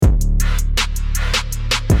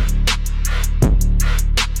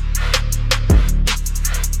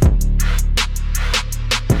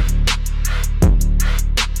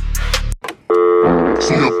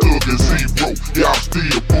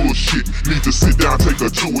Sit down, take a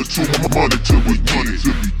two and two, money till we get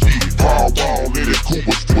it. Paul Wall, let it cool,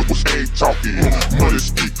 was ain't talking. Money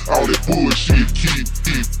speak, all that bullshit, keep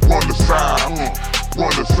run the side,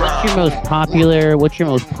 run the side. What's your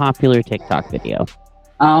most popular TikTok video?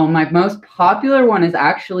 My most popular one is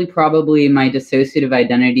actually probably my dissociative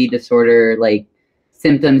identity disorder, like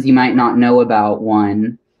symptoms you might not know about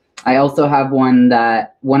one. I also have one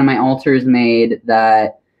that one of my alters made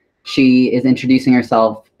that she is introducing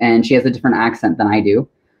herself and she has a different accent than I do.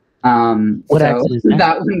 What accent is that?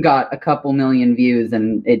 That one got a couple million views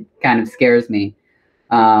and it kind of scares me.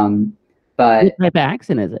 But what type of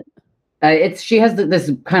accent is it? She has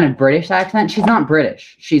this kind of British accent. She's not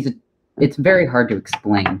British. It's very hard to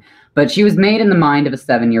explain, but she was made in the mind of a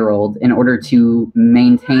 7-year-old in order to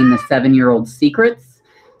maintain the 7-year-old's secrets.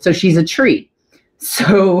 So she's a tree.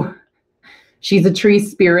 So she's a tree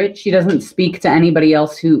spirit. She doesn't speak to anybody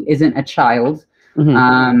else who isn't a child.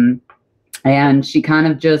 Mm-hmm. And she kind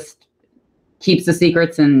of just keeps the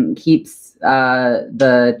secrets and keeps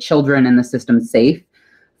the children in the system safe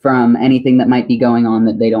from anything that might be going on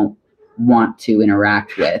that they don't want to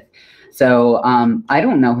interact with. So I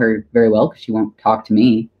don't know her very well because she won't talk to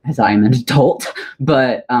me as I am an adult,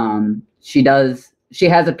 but she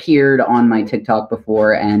has appeared on my TikTok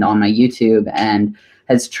before and on my YouTube and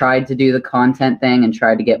has tried to do the content thing and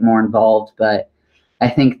tried to get more involved. But I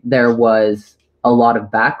think there was a lot of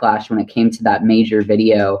backlash when it came to that major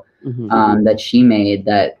video that she made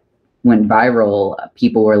that went viral.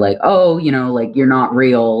 People were like, oh, like you're not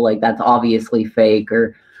real. Like that's obviously fake.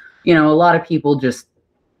 Or, a lot of people just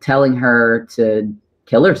telling her to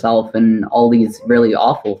kill herself and all these really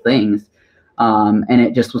awful things. And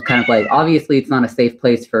it just was kind of like, obviously it's not a safe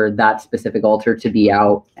place for that specific alter to be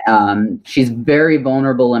out. She's very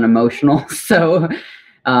vulnerable and emotional. So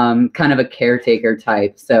kind of a caretaker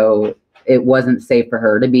type. So it wasn't safe for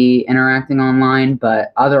her to be interacting online,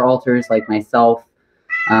 but other alters like myself,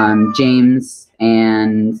 James,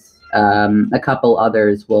 and a couple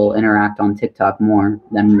others will interact on TikTok more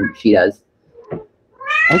than she does.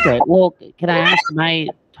 Okay, well, can I ask, am I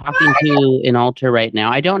talking to an alter right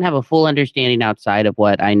now? I don't have a full understanding outside of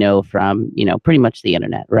what I know from, pretty much the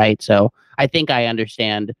internet, right? So I think I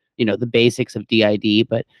understand, the basics of DID,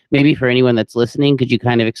 but maybe for anyone that's listening, could you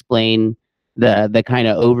kind of explain the kind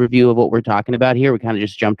of overview of what we're talking about here? We kind of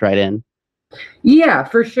just jumped right in. Yeah,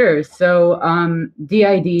 for sure. So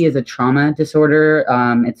DID is a trauma disorder.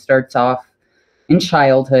 It starts off in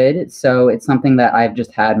childhood. So it's something that I've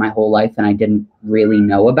just had my whole life and I didn't really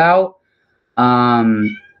know about.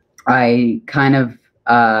 I kind of,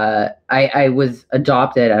 I was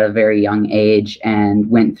adopted at a very young age and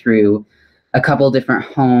went through a couple different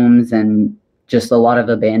homes and just a lot of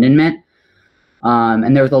abandonment.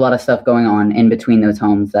 And there was a lot of stuff going on in between those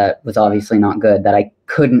homes that was obviously not good that I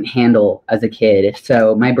couldn't handle as a kid.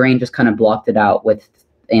 So my brain just kind of blocked it out with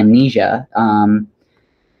amnesia.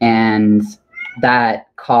 And that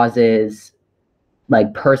causes like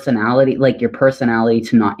your personality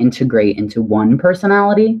to not integrate into one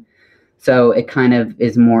personality. So it kind of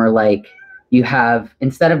is more like you have,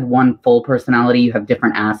 instead of one full personality, you have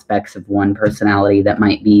different aspects of one personality that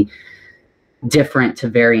might be different to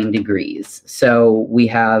varying degrees. So we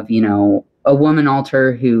have, a woman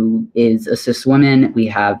alter who is a cis woman. We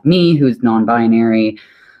have me, who's non-binary,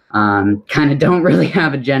 kind of don't really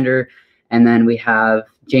have a gender. And then we have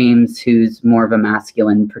James, who's more of a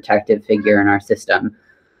masculine protective figure in our system.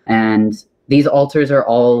 And these alters are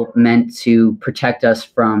all meant to protect us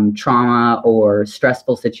from trauma or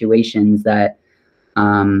stressful situations that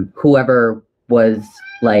whoever was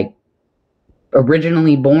like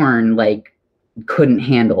originally born couldn't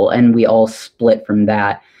handle, and we all split from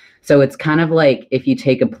that. So it's kind of like if you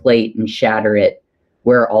take a plate and shatter it,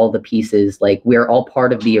 where all the pieces, we're all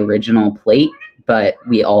part of the original plate, but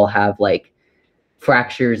we all have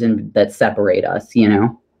fractures that separate us,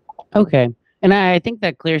 Okay. And I think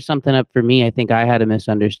that clears something up for me. I think I had a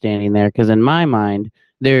misunderstanding there because in my mind,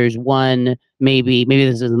 there's one, maybe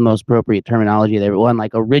this is the most appropriate terminology there, but one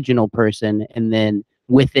original person, and then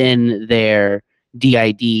within their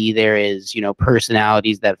DID, there is,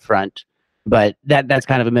 personalities that front. But that's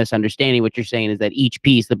kind of a misunderstanding. What you're saying is that each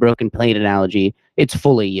piece, the broken plate analogy, it's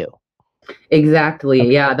fully you. Exactly.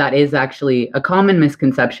 Okay. Yeah, that is actually a common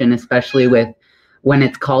misconception, especially when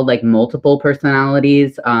it's called multiple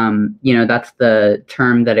personalities. That's the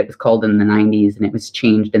term that it was called in the 90s, and it was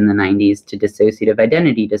changed in the 90s to dissociative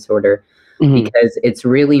identity disorder, because it's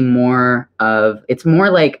really more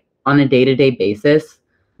like on a day-to-day basis,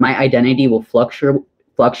 my identity will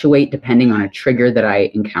fluctuate depending on a trigger that I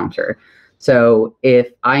encounter. So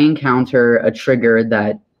if I encounter a trigger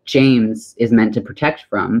that James is meant to protect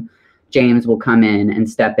from, James will come in and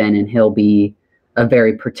step in, and he'll be a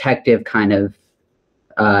very protective kind of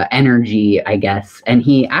energy, I guess. And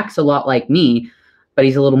he acts a lot like me, but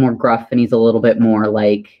he's a little more gruff, and he's a little bit more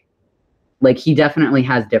like he definitely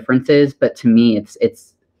has differences. But to me,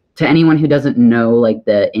 it's to anyone who doesn't know like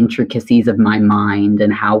the intricacies of my mind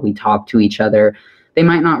and how we talk to each other, they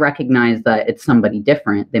might not recognize that it's somebody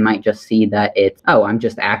different. They might just see that it's, oh, I'm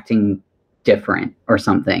just acting different or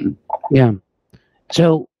something. Yeah.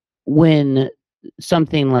 So when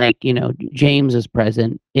something like, James is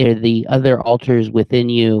present, are the other alters within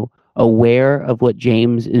you aware of what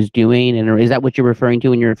James is doing? And is that what you're referring to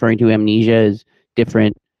when you're referring to amnesia, as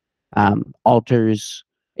different alters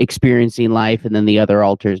experiencing life and then the other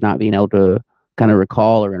alters not being able to kind of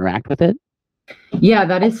recall or interact with it? Yeah,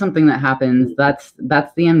 that is something that happens. That's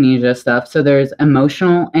the amnesia stuff. So there's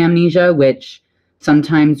emotional amnesia, which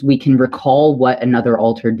sometimes we can recall what another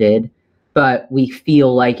alter did, but we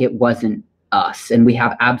feel like it wasn't us, and we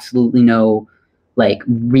have absolutely no like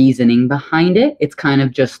reasoning behind it. It's kind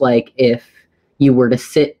of just like if you were to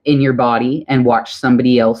sit in your body and watch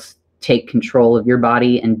somebody else take control of your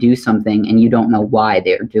body and do something, and you don't know why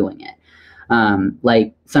they're doing it.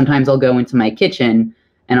 Like sometimes I'll go into my kitchen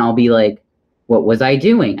and I'll be like, what was I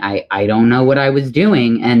doing? I don't know what I was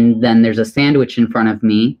doing. And then there's a sandwich in front of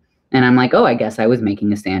me, and I'm like, oh, I guess I was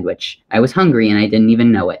making a sandwich. I was hungry and I didn't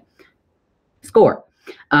even know it. Score.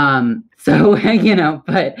 So,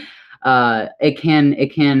 but it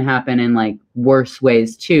can happen in like worse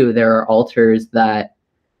ways too. There are alters that,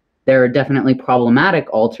 there are definitely problematic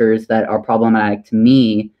alters that are problematic to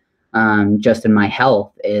me, just in my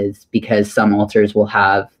health, is because some alters will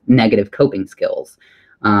have negative coping skills.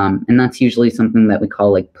 And that's usually something that we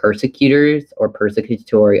call like persecutors or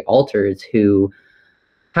persecutory alters, who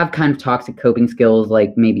have kind of toxic coping skills,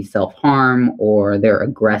 like maybe self-harm, or they're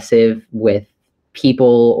aggressive with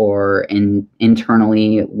people or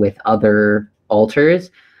internally with other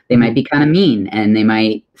alters. They might be kind of mean, and they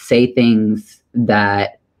might say things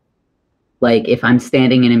that, like if I'm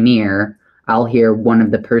standing in a mirror, I'll hear one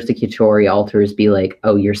of the persecutory alters be like,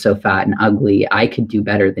 oh, you're so fat and ugly. I could do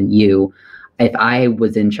better than you. If I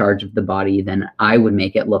was in charge of the body, then I would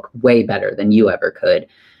make it look way better than you ever could.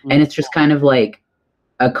 And it's just kind of like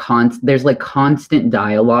there's like constant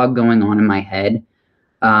dialogue going on in my head,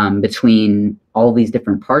 between all these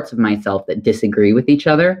different parts of myself that disagree with each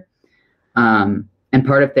other. And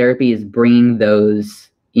part of therapy is bringing those,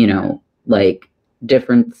 like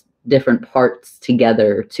different parts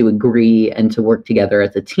together to agree and to work together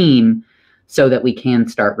as a team, so that we can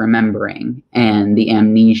start remembering and the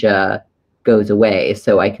amnesia goes away.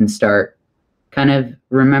 So I can start kind of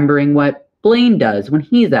remembering what Blaine does when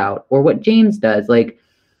he's out, or what James does. Like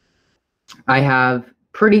I have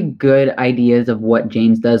pretty good ideas of what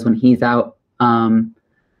James does when he's out.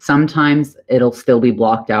 Sometimes it'll still be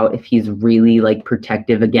blocked out if he's really like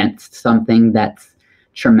protective against something that's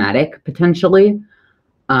traumatic potentially,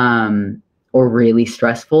 or really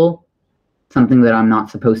stressful, something that I'm not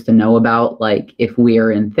supposed to know about. Like if we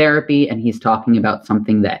are in therapy and he's talking about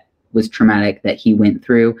something that was traumatic that he went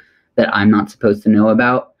through that I'm not supposed to know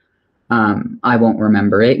about, I won't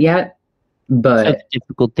remember it yet. But such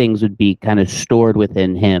difficult things would be kind of stored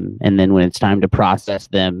within him, and then when it's time to process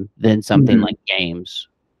them, then something like James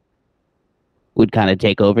would kind of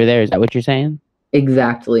take over there. Is that what you're saying?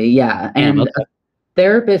 Exactly, yeah. And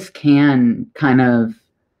therapists can kind of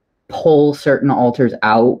pull certain alters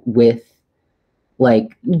out with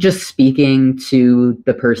like just speaking to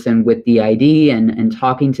the person with the ID and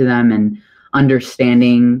talking to them and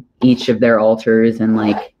understanding each of their alters, and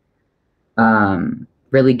like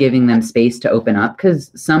really giving them space to open up,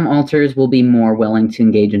 because some alters will be more willing to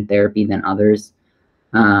engage in therapy than others.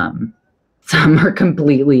 Some are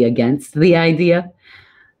completely against the idea.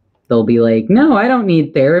 They'll be like, no, I don't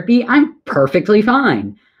need therapy. I'm perfectly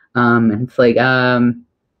fine. And it's like,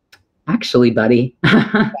 actually, buddy.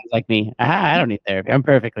 Sounds like me. I don't need therapy. I'm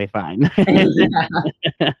perfectly fine.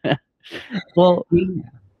 Well,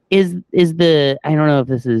 is the, I don't know if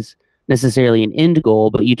this is necessarily an end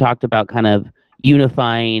goal, but you talked about kind of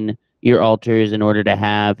unifying your alters in order to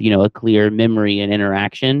have, a clear memory and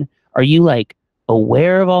interaction. Are you like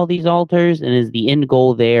aware of all these alters, and is the end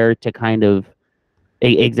goal there to kind of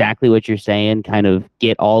exactly what you're saying, kind of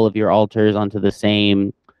get all of your alters onto the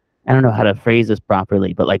same, I don't know how to phrase this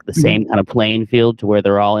properly, but like the same kind of playing field, to where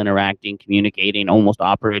they're all interacting, communicating, almost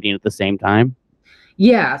operating at the same time?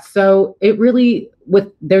 Yeah, so it really,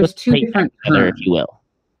 there's two different terms, if you will.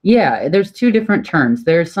 Yeah, there's two different terms.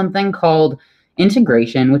 There's something called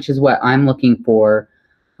integration, which is what I'm looking for,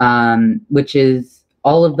 which is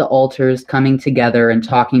all of the alters coming together and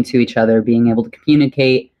talking to each other, being able to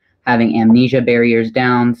communicate, having amnesia barriers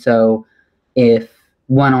down. So if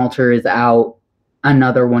one alter is out,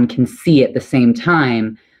 another one can see at the same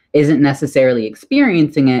time, isn't necessarily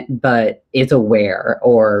experiencing it, but is aware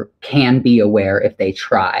or can be aware if they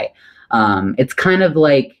try. It's kind of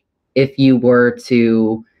like if you were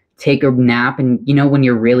to take a nap and, when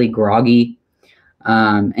you're really groggy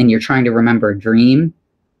and you're trying to remember a dream,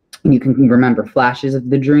 and you can remember flashes of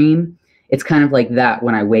the dream. It's kind of like that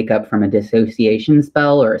when I wake up from a dissociation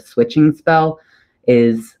spell or a switching spell,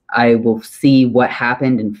 is I will see what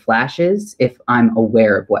happened in flashes if I'm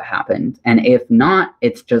aware of what happened. And if not,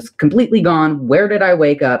 it's just completely gone. Where did I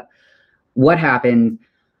wake up? What happened?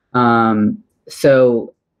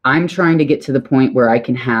 So I'm trying to get to the point where I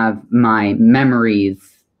can have my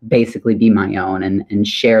memories basically be my own and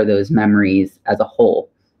share those memories as a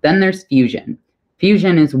whole. Then there's fusion.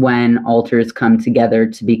 Fusion is when alters come together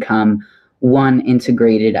to become one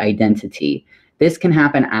integrated identity. This can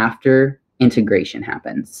happen after integration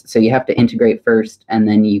happens. So you have to integrate first, and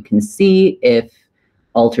then you can see if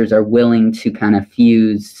alters are willing to kind of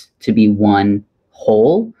fuse to be one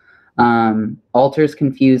whole. Alters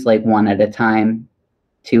can fuse like one at a time,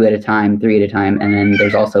 two at a time, three at a time, and then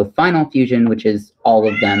there's also final fusion, which is all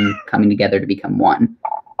of them coming together to become one.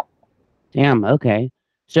 Damn, okay.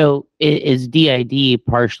 So is DID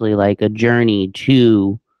partially like a journey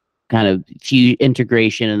to kind of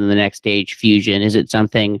integration and then the next stage fusion? Is it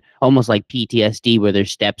something almost like PTSD where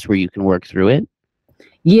there's steps where you can work through it?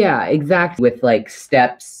 Yeah, exactly. With like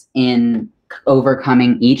steps in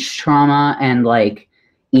overcoming each trauma and like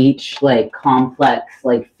each like complex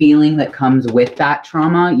like feeling that comes with that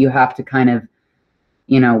trauma, you have to kind of,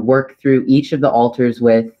 work through each of the alters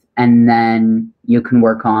with, and then you can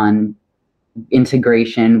work on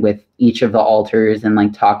integration with each of the alters and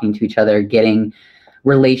like talking to each other, getting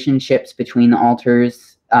relationships between the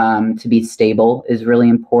alters to be stable is really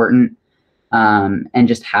important, and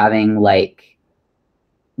just having like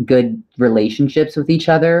good relationships with each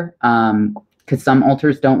other, because some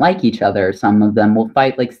alters don't like each other. Some of them will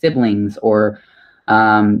fight like siblings, or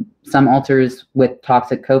some alters with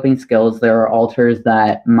toxic coping skills, there are alters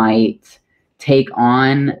that might take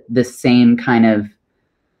on the same kind of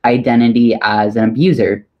identity as an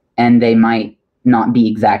abuser, and they might not be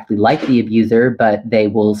exactly like the abuser, but they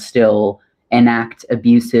will still enact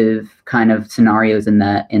abusive kind of scenarios in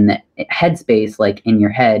the headspace, like in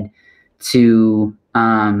your head, to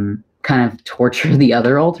kind of torture the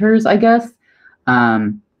other alters, I guess.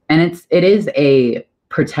 And it is a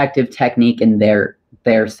protective technique in their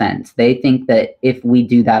sense. They think that if we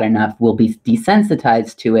do that enough, we'll be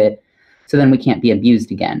desensitized to it, so then we can't be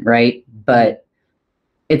abused again, right? But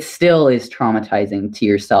it still is traumatizing to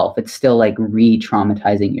yourself. It's still like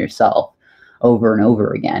re-traumatizing yourself over and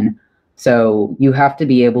over again. So you have to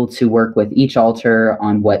be able to work with each alter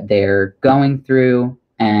on what they're going through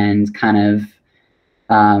and kind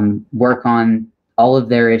of work on all of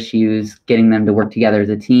their issues, getting them to work together as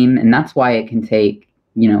a team. And that's why it can take,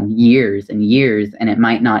 years and years, and it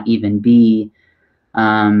might not even be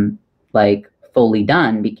like fully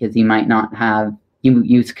done, because you might not have,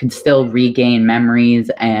 you could still regain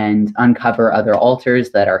memories and uncover other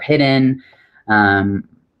alters that are hidden.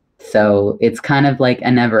 So it's kind of like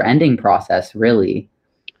a never-ending process, really.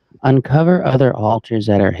 Uncover other alters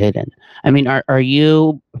that are hidden. I mean, are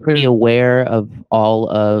you pretty aware of all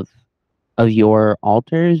of your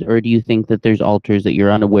alters, or do you think that there's alters that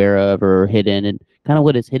you're unaware of or hidden? And kind of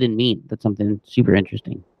what does hidden mean? That's something super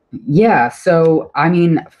interesting. Yeah, so I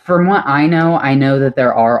mean, from what I know that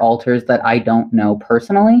there are alters that I don't know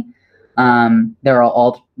personally. There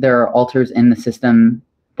are alters in the system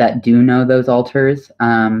that do know those alters,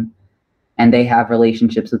 and they have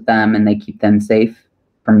relationships with them, and they keep them safe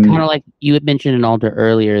from. Kind of like you had mentioned an alter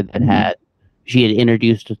earlier that she had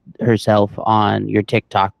introduced herself on your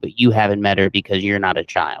TikTok, but you haven't met her because you're not a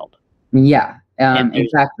child. Yeah,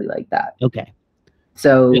 exactly like that. Okay.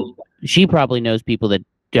 So she probably knows people that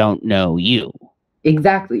don't know you.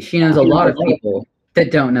 Exactly. She knows a lot of people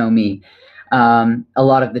that don't know me. A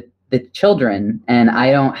lot of the children, and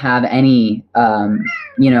I don't have any,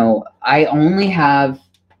 I only have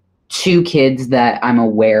 2 kids that I'm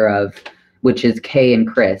aware of, which is Kay and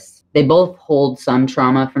Chris. They both hold some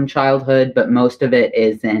trauma from childhood, but most of it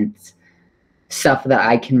isn't stuff that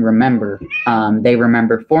I can remember. They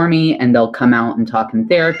remember for me, and they'll come out and talk in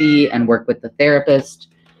therapy and work with the therapist.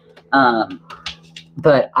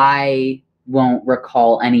 But I won't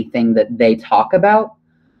recall anything that they talk about.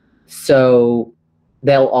 So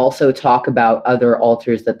they'll also talk about other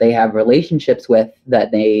alters that they have relationships with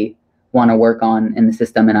that they want to work on in the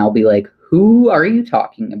system. And I'll be like, who are you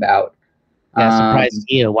talking about? Yeah, surprised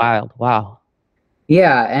you. Wild. Wow.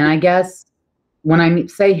 Yeah, and I guess when I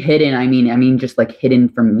say hidden, I mean just like hidden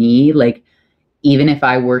from me. Like even if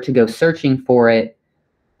I were to go searching for it,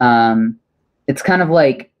 it's kind of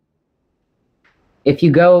like if you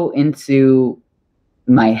go into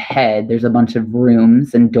my head, there's a bunch of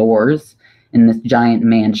rooms and doors in this giant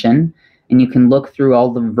mansion, and you can look through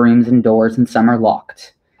all the rooms and doors, and some are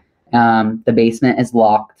locked. The basement is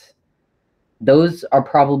locked. Those are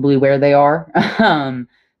probably where they are.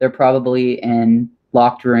 They're probably in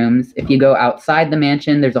locked rooms. If you go outside the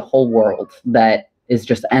mansion, there's a whole world that is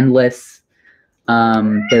just endless.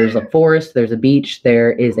 There's a forest, there's a beach,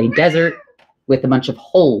 there is a desert with a bunch of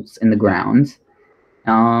holes in the ground,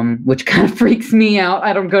 which kind of freaks me out.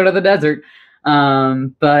 I don't go to the desert.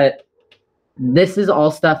 But this is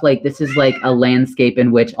all stuff like this is like a landscape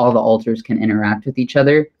in which all the altars can interact with each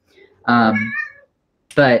other.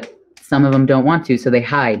 But some of them don't want to, so they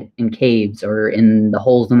hide in caves or in the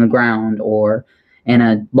holes in the ground or in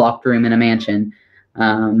a locked room in a mansion.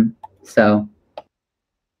 So,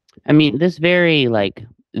 I mean, this very like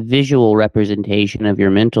visual representation of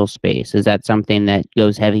your mental space, is that something that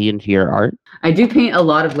goes heavy into your art? I do paint a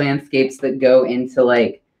lot of landscapes that go into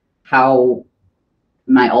like how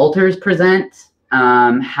my altars present,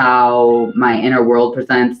 how my inner world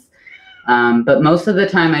presents. But most of the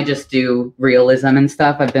time I just do realism and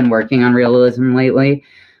stuff. I've been working on realism lately,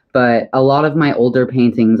 but a lot of my older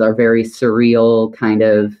paintings are very surreal, kind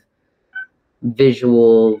of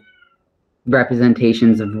visual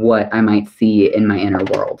representations of what I might see in my inner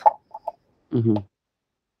world. Mm-hmm.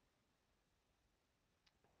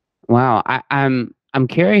 Wow, I'm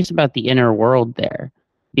curious about the inner world there,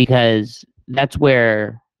 because that's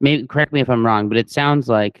where, maybe correct me if I'm wrong, but it sounds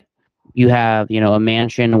like you have, a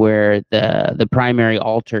mansion where the primary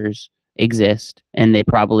altars exist, and they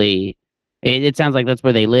probably, it sounds like that's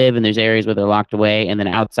where they live, and there's areas where they're locked away, and then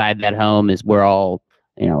outside that home is where all,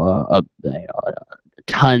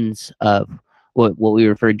 tons of what we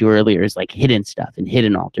referred to earlier as like hidden stuff and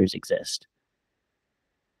hidden altars exist.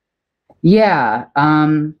 Yeah,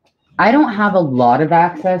 I don't have a lot of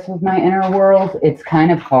access with my inner world. It's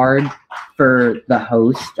kind of hard for the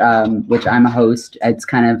host, which I'm a host. It's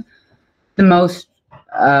kind of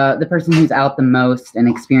the person who's out the most and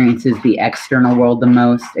experiences the external world the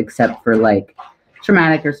most, except for like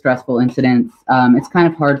traumatic or stressful incidents. It's kind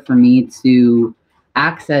of hard for me to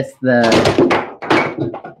access the.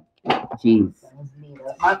 Jeez.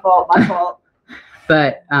 My fault.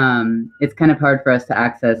 But it's kind of hard for us to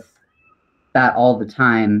access that all the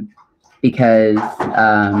time because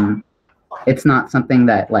it's not something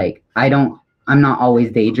that like I'm not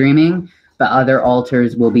always daydreaming, but other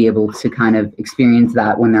alters will be able to kind of experience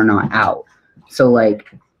that when they're not out. So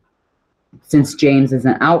like since James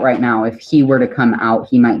isn't out right now, if he were to come out,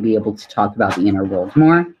 he might be able to talk about the inner world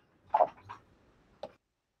more.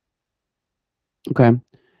 Okay.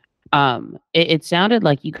 It sounded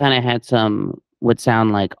like you kind of had some would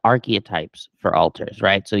sound like archetypes for altars,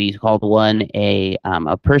 right? So you called one a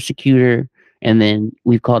persecutor, and then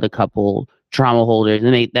we've called a couple trauma holders,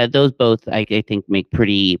 and those both I think make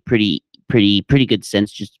pretty good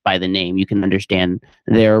sense just by the name. You can understand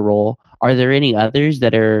their role. Are there any others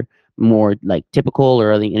that are more like typical,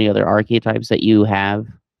 or are there any other archetypes that you have?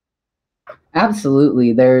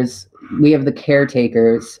 Absolutely. We have the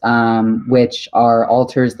caretakers, which are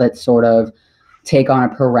altars that sort of take on a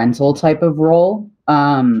parental type of role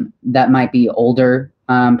that might be older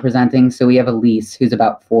presenting. So we have Elise, who's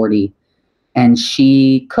about 40, and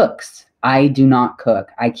she cooks. I do not cook.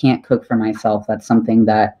 I can't cook for myself. That's something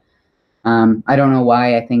that I don't know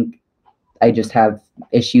why. I think I just have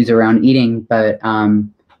issues around eating, but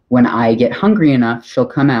when I get hungry enough, she'll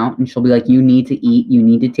come out and she'll be like, you need to eat. You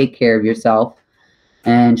need to take care of yourself.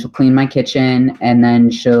 And she'll clean my kitchen, and then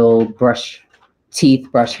she'll brush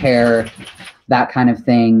teeth, brush hair, that kind of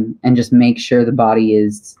thing, and just make sure the body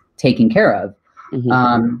is taken care of.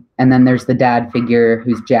 Mm-hmm. And then there's the dad figure,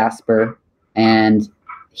 who's Jasper, and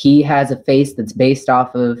he has a face that's based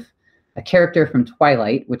off of a character from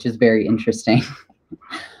Twilight, which is very interesting.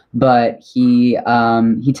 But he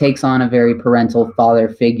takes on a very parental father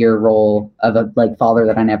figure role of a like father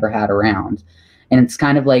that I never had around, and it's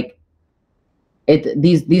kind of like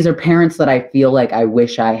these are parents that I feel like I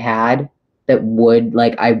wish I had, that would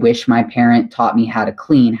like I wish my parent taught me how to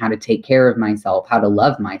clean, how to take care of myself, how to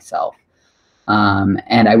love myself,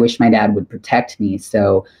 and I wish my dad would protect me.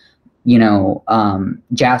 So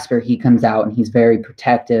Jasper, he comes out and he's very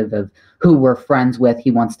protective of who we're friends with.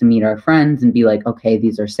 He wants to meet our friends and be like, okay,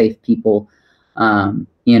 these are safe people.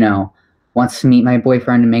 Wants to meet my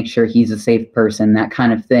boyfriend and make sure he's a safe person, that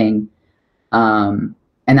kind of thing.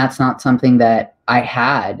 And that's not something that I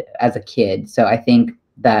had as a kid. So I think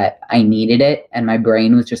that I needed it, and my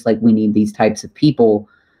brain was just like, we need these types of people,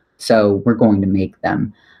 so we're going to make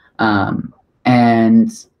them.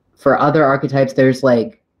 And for other archetypes, there's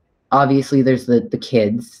like, obviously there's the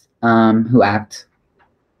kids who act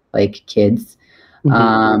like kids.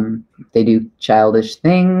 They do childish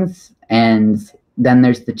things. And then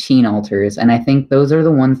there's the teen alters, and I think those are the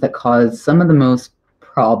ones that cause some of the most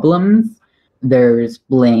problems. There's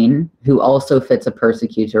Blaine, who also fits a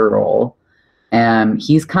persecutor role.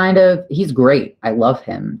 He's great. I love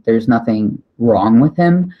him. There's nothing wrong with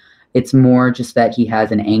him. It's more just that he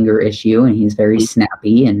has an anger issue, and he's very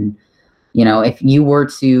snappy. And, you know, if you were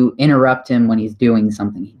to interrupt him when he's doing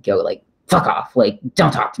something, he'd go like, fuck off, like,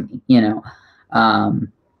 don't talk to me, you know?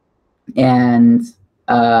 He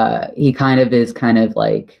is kind of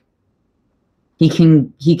like, he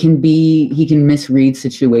can misread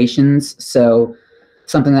situations. So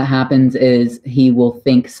something that happens is he will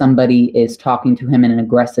think somebody is talking to him in an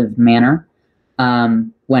aggressive manner,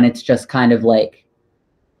 when it's just kind of like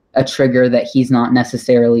a trigger that he's not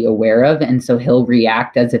necessarily aware of. And so he'll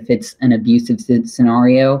react as if it's an abusive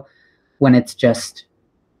scenario, when it's just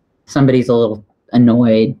somebody's a little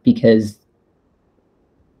annoyed because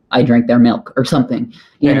I drank their milk or something.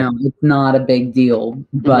 You know, it's not a big deal,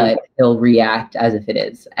 but he'll react as if it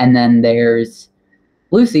is. And then there's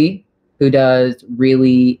Lucy, who does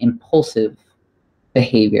really impulsive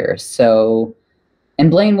behavior. So,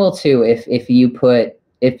 and Blaine will too, if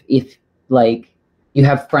like you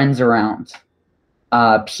have friends around,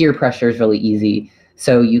 peer pressure is really easy.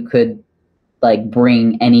 So you could like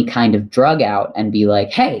bring any kind of drug out and be like,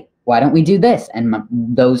 hey, why don't we do this? And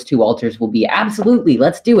those two alters will be, absolutely,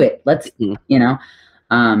 let's do it. Let's, you know.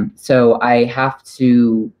 So I have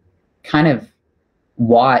to kind of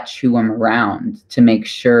watch who I'm around to make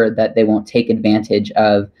sure that they won't take advantage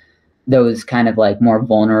of those kind of like more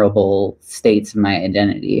vulnerable states of my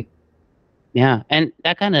identity. Yeah, and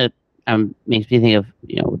that kind of makes me think of,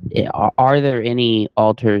 you know, are there any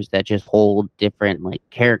alters that just hold different like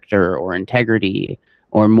character or integrity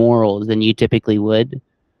or morals than you typically would?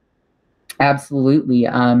 Absolutely.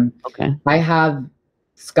 Okay. I have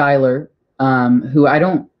Skylar, who I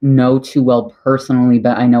don't know too well personally,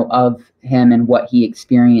 but I know of him and what he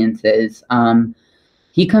experiences.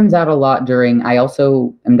 He comes out a lot during, I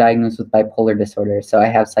also am diagnosed with bipolar disorder, so I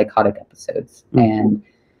have psychotic episodes, and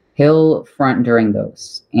he'll front during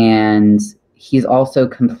those. And he's also a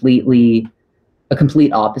complete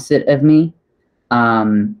opposite of me.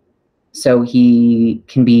 So he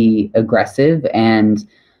can be aggressive and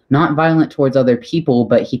not violent towards other people,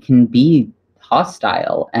 but he can be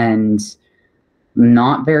hostile and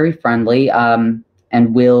not very friendly, and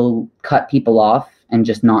will cut people off and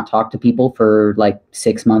just not talk to people for like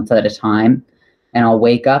 6 months at a time. And I'll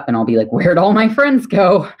wake up and I'll be like, where'd all my friends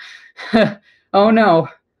go? Oh no,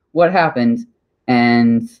 what happened?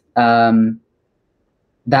 And that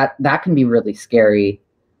can be really scary,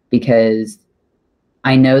 because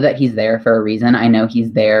I know that he's there for a reason. I know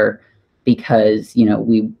he's there because, you know,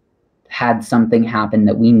 we had something happen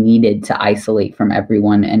that we needed to isolate from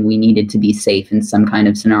everyone, and we needed to be safe in some kind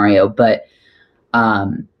of scenario. But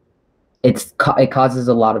it causes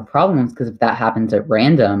a lot of problems, because if that happens at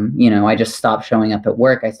random, you know, I just stop showing up at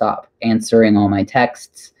work. I stop answering all my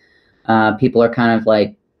texts. People are kind of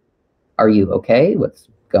like, are you okay? What's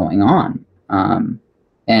going on?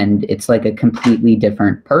 And it's like a completely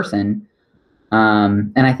different person.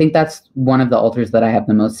 And I think that's one of the alters that I have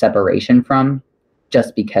the most separation from,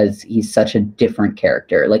 just because he's such a different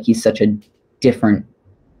character. Like, he's such a different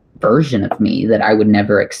version of me that I would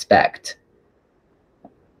never expect.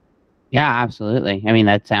 Yeah, absolutely. I mean,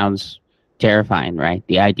 that sounds terrifying, right?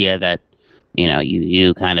 The idea that, you know,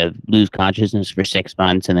 you kind of lose consciousness for 6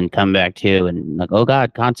 months and then come back to, and like, oh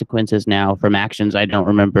God, consequences now from actions I don't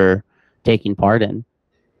remember taking part in.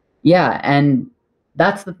 Yeah, and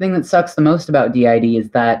that's the thing that sucks the most about DID,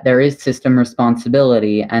 is that there is system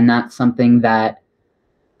responsibility, and that's something that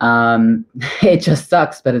it just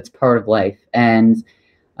sucks, but it's part of life. And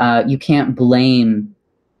you can't blame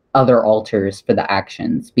other alters for the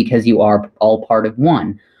actions, because you are all part of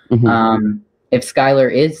one. If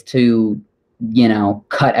Skylar is to, you know,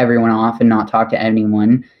 cut everyone off and not talk to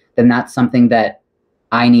anyone, then that's something that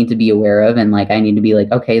I need to be aware of. And like, I need to be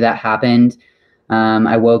like, okay, that happened.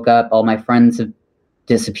 I woke up, all my friends have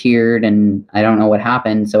disappeared, and I don't know what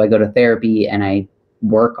happened. So I go to therapy and I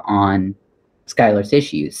work on Skylar's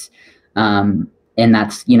issues. And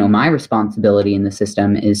that's, you know, my responsibility in the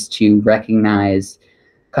system, is to recognize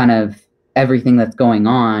kind of everything that's going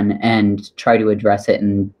on and try to address it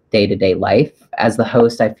in day-to-day life. As the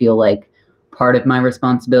host, I feel like part of my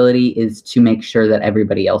responsibility is to make sure that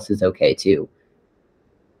everybody else is okay too.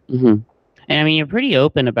 Mm-hmm. And I mean, you're pretty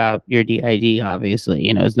open about your DID, obviously.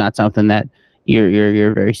 You know, it's not something that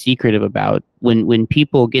you're very secretive about. When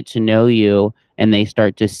people get to know you and they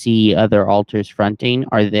start to see other alters fronting,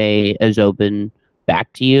 are they as open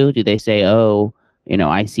back to you? Do they say, "Oh, you know,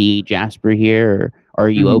 I see Jasper here," or are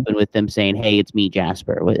you Mhm. open with them saying, "Hey, it's me,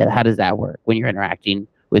 Jasper"? How does that work when you're interacting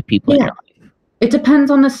with people in Yeah. your life? It depends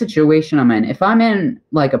on the situation I'm in. If I'm in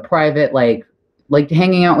like a private, like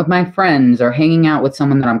hanging out with my friends or hanging out with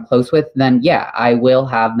someone that I'm close with, then yeah, I will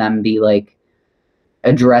have them be like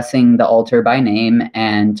addressing the altar by name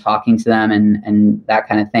and talking to them and that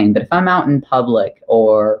kind of thing. But if I'm out in public,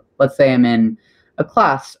 or let's say I'm in a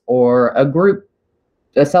class or a group,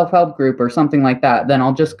 a self-help group or something like that, then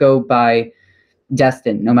I'll just go by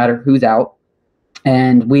Destin, no matter who's out.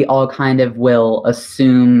 And we all kind of will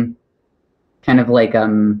assume kind of like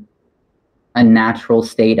a natural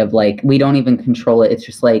state of like, we don't even control it. It's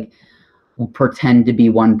just like we'll pretend to be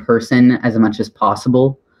one person as much as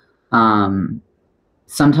possible.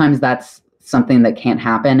 Sometimes that's something that can't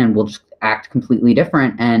happen and we'll just act completely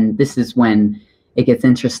different. And this is when it gets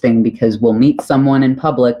interesting, because we'll meet someone in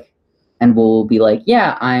public and we'll be like,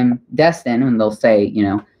 yeah, I'm Destin. And they'll say, you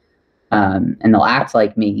know, and they'll act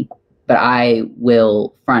like me, but I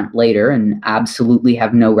will front later and absolutely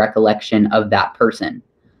have no recollection of that person.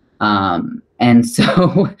 And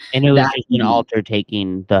so And it was that, just an alter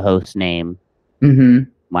taking the host name. Mhm.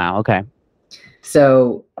 Wow. Okay.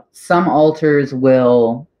 So some alters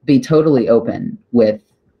will be totally open with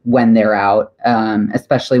when they're out,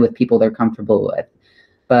 especially with people they're comfortable with.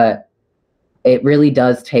 But it really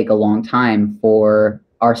does take a long time for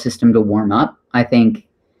our system to warm up. I think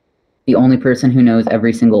the only person who knows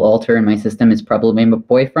every single alter in my system is probably my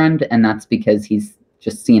boyfriend, and that's because he's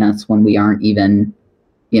just seen us when we aren't even,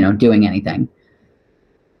 you know, doing anything.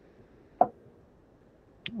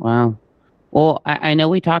 Wow. Well, I know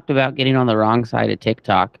we talked about getting on the wrong side of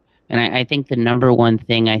TikTok, and I think the number one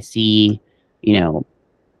thing I see, you know,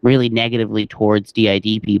 really negatively towards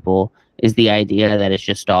DID people is the idea that it's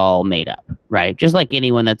just all made up, right? Just like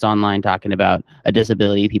anyone that's online talking about a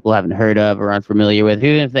disability people haven't heard of or aren't familiar with,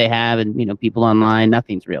 even if they have, and you know, people online,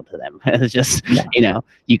 nothing's real to them. It's just, you know,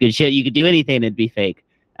 you could do anything and it'd be fake.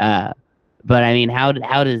 But I mean, how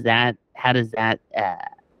does that how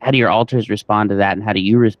do your alters respond to that, and how do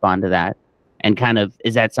you respond to that? And kind of,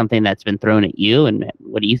 is that something that's been thrown at you? And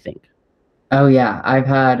what do you think? Oh yeah, I've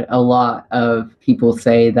had a lot of people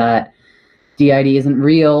say that DID isn't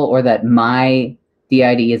real, or that my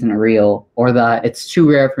DID isn't real, or that it's too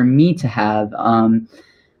rare for me to have,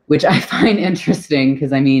 which I find interesting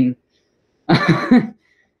because, I mean,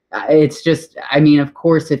 it's just, I mean, of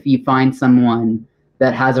course, if you find someone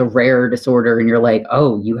that has a rare disorder and you're like,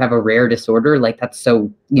 oh, you have a rare disorder, like that's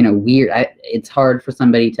so, you know, weird. It's hard for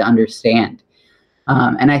somebody to understand.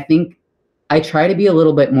 And I think I try to be a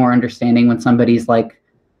little bit more understanding when somebody's like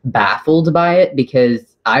baffled by it,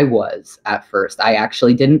 because I was at first. I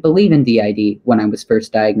actually didn't believe in DID when I was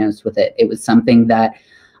first diagnosed with it. It was something that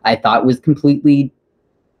I thought was completely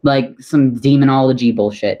like some demonology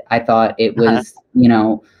bullshit. I thought it was, you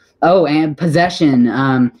know, oh, and possession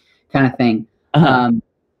kind of thing.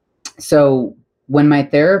 So when my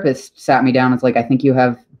therapist sat me down, it's like, I think you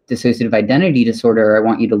have dissociative identity disorder. I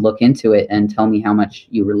want you to look into it and tell me how much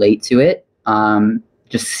you relate to it.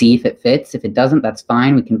 Just see if it fits. If it doesn't, that's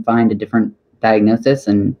fine. We can find a different diagnosis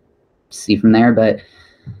and see from there. But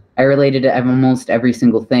I related to almost every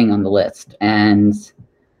single thing on the list. And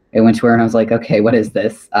I went to her and I was like, okay, what is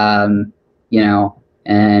this? You know,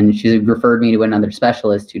 and she referred me to another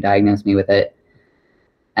specialist who diagnosed me with it.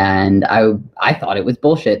 And I thought it was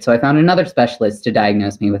bullshit. So I found another specialist to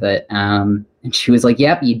diagnose me with it. And she was like,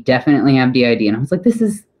 yep, you definitely have DID. And I was like,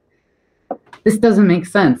 this doesn't make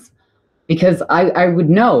sense, because I would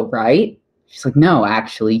know, right? She's like, no,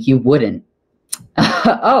 actually, you wouldn't.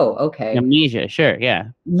 Oh, okay. Amnesia, sure, yeah.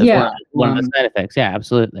 That's Yeah. one of the side effects. Yeah,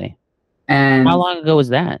 absolutely. And how long ago was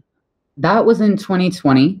that? That was in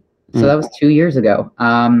 2020. So that was 2 years ago.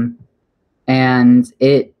 And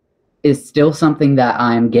it is still something that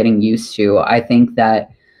I'm getting used to. I think that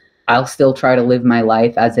I'll still try to live my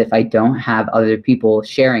life as if I don't have other people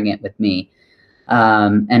sharing it with me.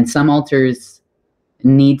 And some alters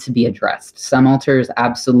need to be addressed. Some alters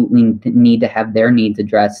absolutely need to have their needs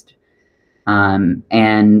addressed.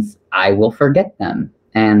 And I will forget them.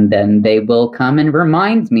 And then they will come and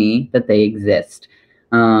remind me that they exist.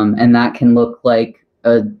 And that can look like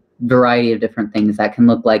a variety of different things. That can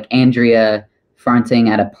look like Andrea fronting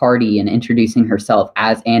at a party and introducing herself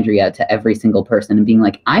as Andrea to every single person and being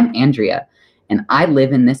like, I'm Andrea and I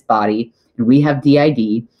live in this body and we have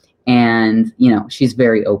DID, and she's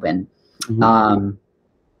very open. Mhm.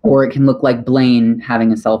 Or it can look like Blaine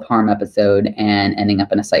having a self-harm episode and ending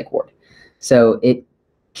up in a psych ward. So it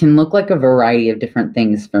can look like a variety of different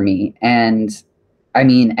things for me. And I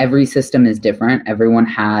mean, every system is different. Everyone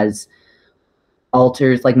has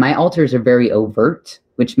alters. Like my alters are very overt,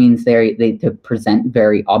 which means they present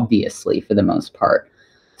very obviously for the most part.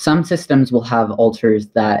 Some systems will have alters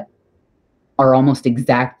that are almost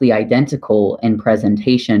exactly identical in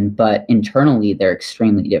presentation, but internally they're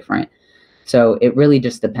extremely different. So it really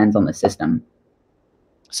just depends on the system.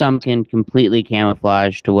 Some can completely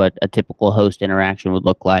camouflage to what a typical host interaction would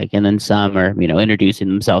look like, and then some are, introducing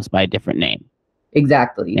themselves by a different name.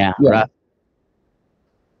 Exactly. Yeah,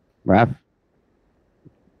 rough.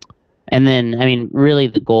 And then, I mean, really,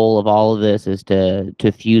 the goal of all of this is to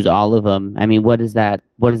fuse all of them. I mean, what does that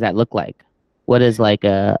look like? What is like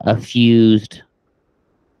a fused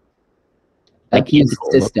A fused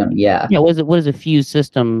look like? system, yeah. Yeah, what does a fused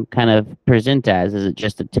system kind of present as? Is it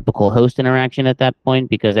just a typical host interaction at that point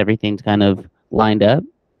because everything's kind of lined up?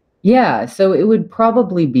 Yeah, so it would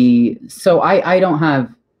probably be, so I don't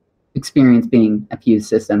have experience being a fused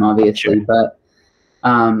system, obviously, Sure. but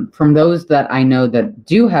from those that I know that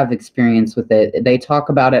do have experience with it, they talk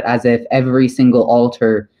about it as if every single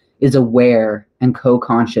alter is aware and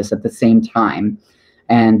co-conscious at the same time.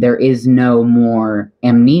 And there is no more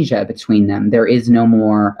amnesia between them. There is no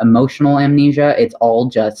more emotional amnesia. It's all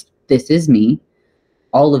just, this is me.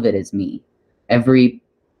 All of it is me. Every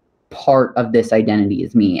part of this identity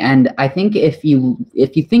is me. And I think if you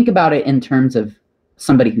think about it in terms of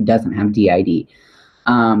somebody who doesn't have DID,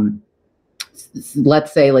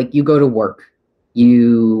 let's say like you go to work,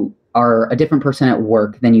 you are a different person at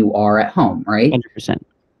work than you are at home, right? 100%.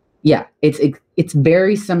 Yeah, it's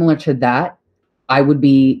very similar to that.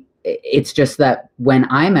 It's just that when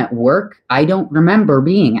I'm at work, I don't remember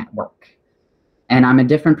being at work. And I'm a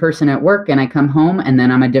different person at work, and I come home, and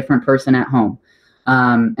then I'm a different person at home.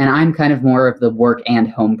 And I'm kind of more of the work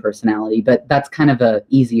and home personality, but that's kind of a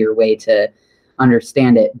easier way to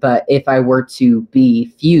understand it. But if I were to be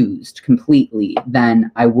fused completely,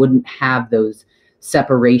 then I wouldn't have those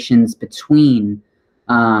separations between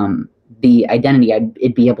the identity.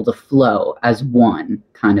 It'd be able to flow as one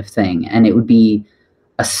kind of thing, and it would be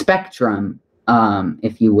a spectrum,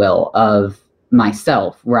 if you will, of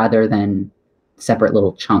myself rather than separate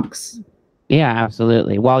little chunks. Yeah,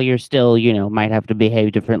 absolutely. While you're still, might have to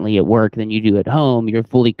behave differently at work than you do at home, you're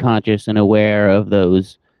fully conscious and aware of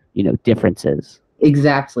those, differences.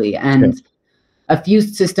 Exactly. And Sure. a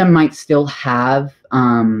fused system might still have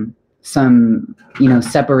some,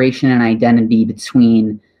 separation and identity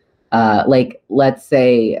between, like, let's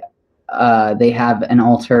say they have an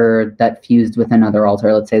alter that fused with another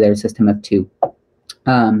alter. Let's say there's a system of two.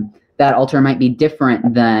 That alter might be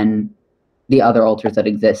different than the other alters that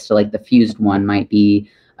exist. So like the fused one might be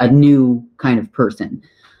a new kind of person.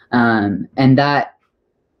 And that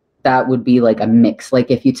would be like a mix.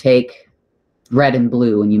 Like if you take red and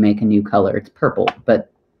blue and you make a new color, it's purple,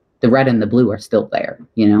 but the red and the blue are still there,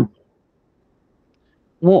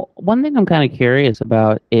 Well, one thing I'm kind of curious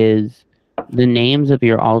about is the names of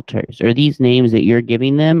your alters. Are these names that you're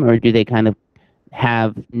giving them, or do they kind of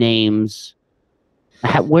have names?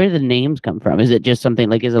 Where do the names come from? Is it just something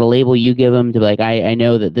like, is it a label you give them to be like, I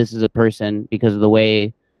know that this is a person because of the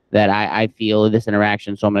way that I feel this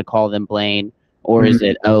interaction, so I'm going to call them Blaine? Or is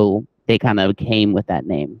it, they kind of came with that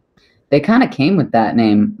name? They kind of came with that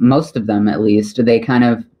name, most of them at least. They kind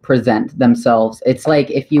of present themselves. It's like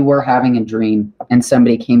if you were having a dream and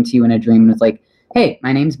somebody came to you in a dream and was like, hey,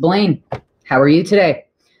 my name's Blaine. How are you today?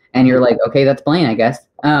 And you're like, okay, that's Blaine, I guess.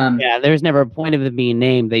 Yeah, there's never a point of them being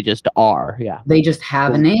named. They just are. Yeah. They just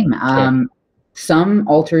have a name. Sure. Some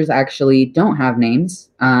alters actually don't have names.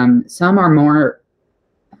 Some are more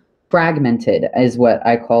fragmented, is what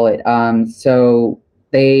I call it. So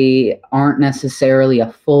they aren't necessarily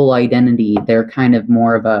a full identity. They're kind of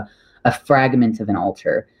more of a fragment of an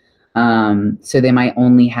alter. So they might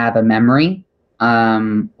only have a memory,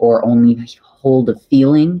 or only hold a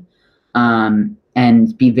feeling,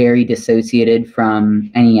 and be very dissociated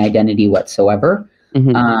from any identity whatsoever.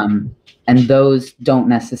 Mm-hmm. And those don't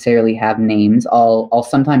necessarily have names. I'll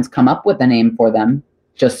sometimes come up with a name for them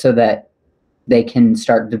just so that they can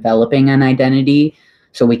start developing an identity,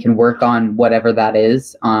 so we can work on whatever that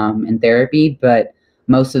is in therapy. But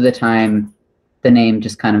most of the time, the name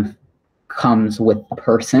just kind of comes with the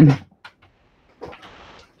person.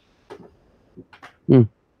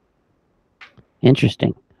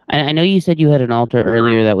 Interesting. I know you said you had an alter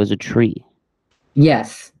earlier that was a tree.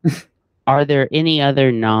 Yes. Are there any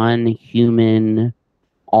other non-human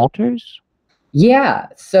alters? Yeah,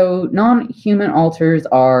 so non-human altars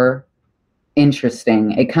are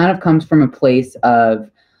interesting. It kind of comes from a place of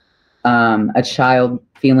a child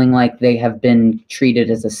feeling like they have been treated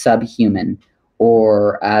as a subhuman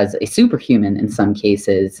or as a superhuman in some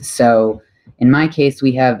cases. So in my case,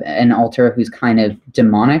 we have an altar who's kind of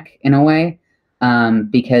demonic in a way,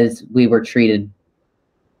 because we were treated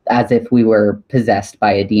as if we were possessed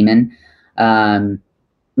by a demon.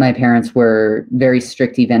 My parents were very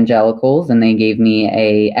strict evangelicals, and they gave me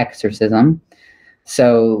a exorcism.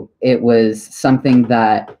 So it was something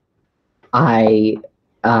that I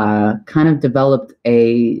kind of developed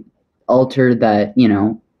a altar that,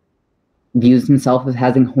 views himself as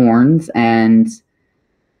having horns and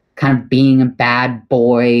kind of being a bad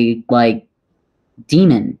boy, like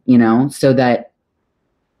demon, so that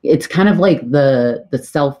it's kind of like the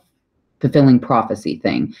self-fulfilling prophecy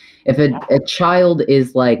thing. If a child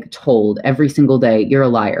is like told every single day, you're a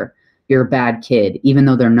liar, you're a bad kid, even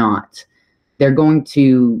though they're not, they're going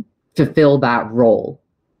to fulfill that role,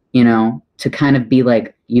 to kind of be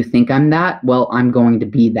like, you think I'm that? Well, I'm going to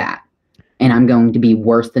be that. And I'm going to be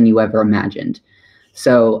worse than you ever imagined.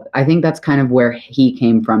 So I think that's kind of where he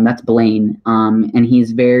came from. That's Blaine. And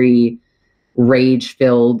he's very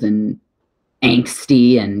rage-filled and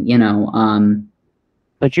angsty and,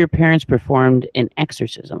 But your parents performed an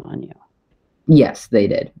exorcism on you. yes, they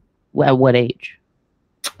did. At what age?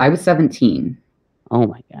 I was 17. Oh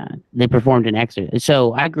my God! They performed an exorcism.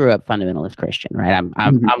 So I grew up fundamentalist Christian, right? I'm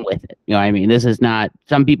with it. You know what I mean? This is not.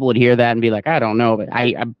 Some people would hear that and be like, I don't know, but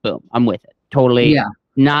boom, I'm with it. Totally. Yeah.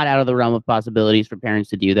 Not out of the realm of possibilities for parents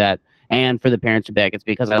to do that, and for the parents to beg. It's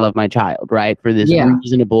because I love my child, right? For this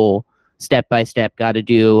reasonable, step-by-step, got to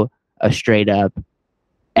do a straight up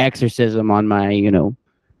exorcism on my,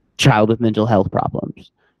 child with mental health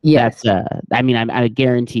problems. Yes. That's I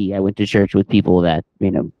guarantee I went to church with people that,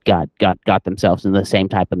 got themselves in the same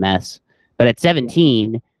type of mess. But at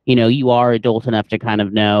 17, you are adult enough to kind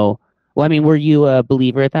of know. Well, I mean, were you a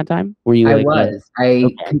believer at that time? Were you? I was.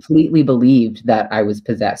 I completely believed that I was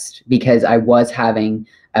possessed because I was having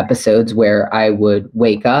episodes where I would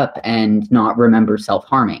wake up and not remember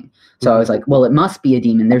self-harming. So I was like, well, it must be a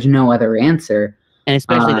demon. There's no other answer. And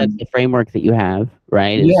especially that's the framework that you have,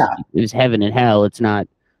 right? It's heaven and hell. It's not,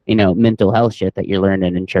 mental health shit that you're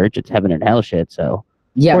learning in church. It's heaven and hell shit. So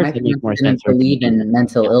yeah, my parents didn't believe in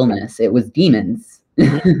mental illness. It was demons.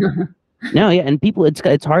 No, yeah, and people,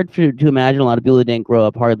 it's hard to imagine a lot of people that didn't grow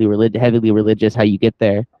up heavily religious, how you get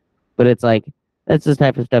there, but it's like that's the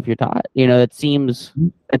type of stuff you're taught.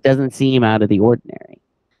 It doesn't seem out of the ordinary.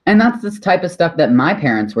 And that's this type of stuff that my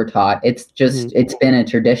parents were taught. It's just it's been a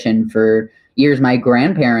tradition for years. My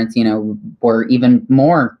grandparents, were even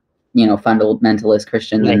more, fundamentalist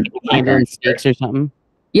Christian than my parents or something.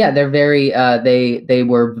 Yeah, they're very. They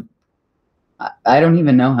were. I don't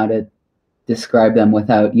even know how to describe them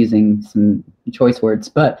without using some choice words,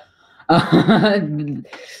 but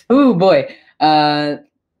oh boy,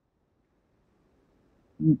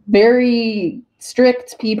 very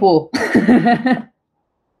strict people.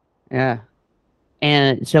 Yeah.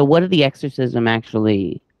 And so what did the exorcism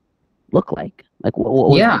actually look like? Like, what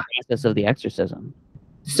was the process of the exorcism?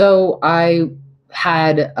 So I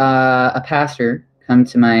had a pastor come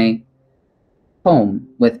to my home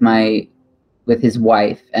with his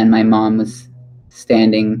wife, and my mom was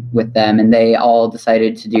standing with them, and they all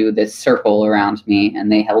decided to do this circle around me, and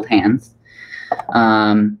they held hands.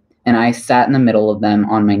 And I sat in the middle of them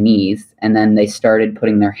on my knees, and then they started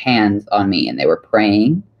putting their hands on me, and they were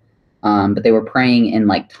praying, but they were praying in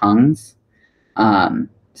like tongues.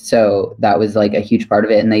 So that was like a huge part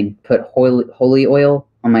of it. And they put holy oil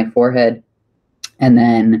on my forehead, and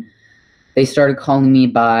then they started calling me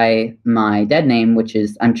by my dead name, which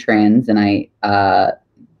is I'm trans, and I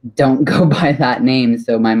don't go by that name.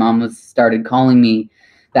 So my mom started calling me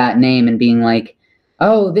that name and being like,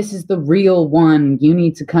 oh, this is the real one. You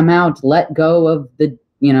need to come out, let go of the,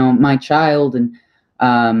 my child. And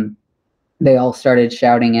they all started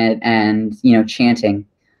shouting it and, chanting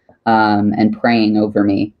and praying over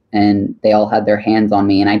me. And they all had their hands on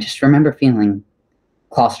me. And I just remember feeling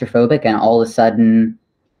claustrophobic. And all of a sudden,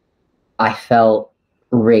 I felt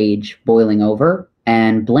rage boiling over.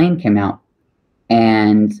 And Blaine came out.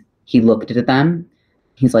 And he looked at them.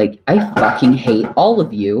 He's like, I fucking hate all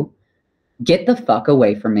of you. Get the fuck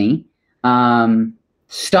away from me.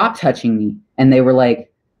 Stop touching me. And they were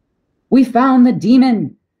like, we found the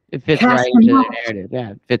demon. It fits right into the narrative. Yeah,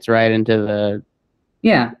 it fits right into the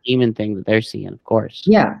demon thing that they're seeing, of course.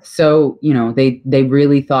 Yeah. So, they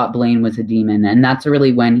really thought Blaine was a demon. And that's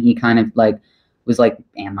really when he kind of like was like,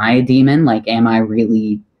 am I a demon? Like, am I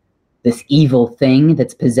really this evil thing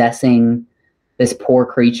that's possessing this poor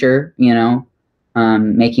creature,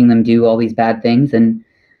 making them do all these bad things. And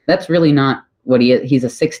that's really not what he is. He's a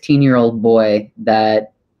 16-year-old boy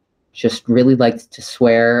that just really likes to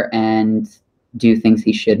swear and do things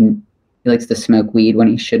he shouldn't. He likes to smoke weed when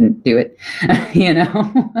he shouldn't do it,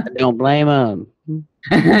 Don't blame him.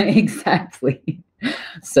 Exactly.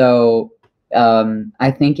 So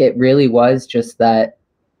I think it really was just that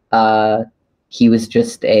he was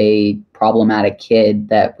just a problematic kid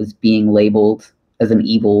that was being labeled as an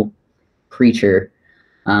evil creature.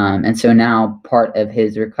 And so now part of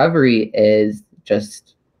his recovery is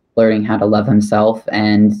just learning how to love himself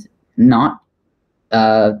and not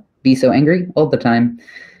be so angry all the time.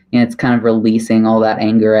 And it's kind of releasing all that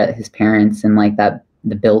anger at his parents and like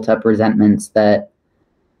the built up resentments that,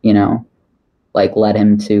 like led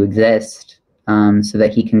him to exist, so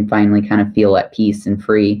that he can finally kind of feel at peace and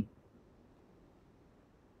free.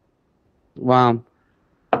 Wow.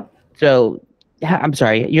 So, I'm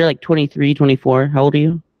sorry, you're like 23, 24. How old are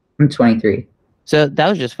you? I'm 23. So that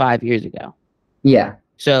was just 5 years ago. Yeah.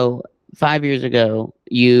 So 5 years ago,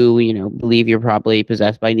 you believe you're probably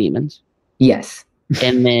possessed by demons. Yes.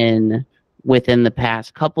 And then within the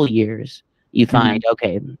past couple years, you find,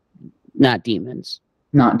 okay, not demons.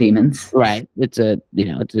 Not demons. Right. It's a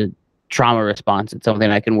trauma response. It's something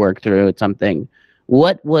I can work through. It's something.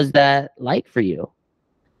 What was that like for you?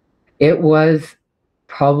 It was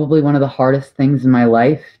probably one of the hardest things in my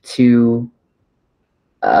life to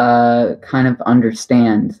kind of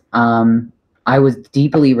understand. I was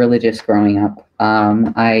deeply religious growing up.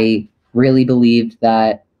 I really believed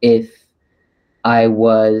that if I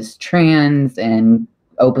was trans and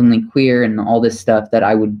openly queer and all this stuff, that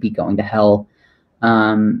I would be going to hell.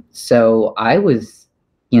 So I was,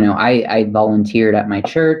 I volunteered at my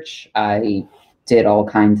church. I did all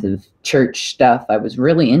kinds of church stuff. I was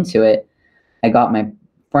really into it. I got my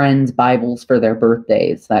friends Bibles for their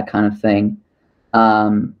birthdays, that kind of thing.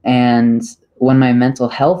 And when my mental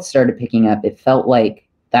health started picking up, it felt like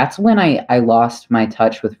that's when I lost my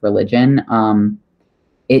touch with religion.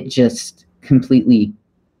 It just completely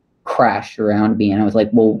crashed around me. And I was like,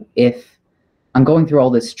 well, if I'm going through all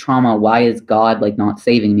this trauma, why is God like not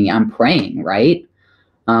saving me? I'm praying, right?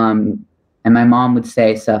 And my mom would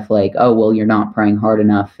say stuff like, oh, well, you're not praying hard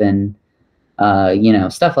enough. And,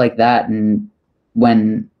 stuff like that. And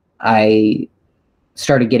when I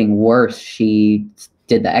started getting worse, she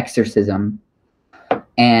did the exorcism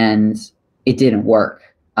and it didn't work.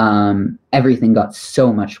 Everything got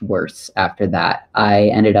so much worse after that. I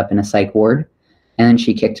ended up in a psych ward and then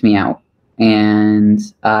she kicked me out. And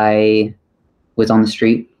I was on the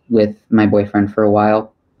street with my boyfriend for a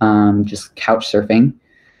while, just couch surfing.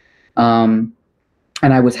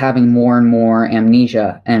 And I was having more and more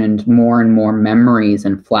amnesia and more memories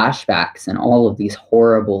and flashbacks and all of these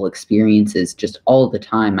horrible experiences just all the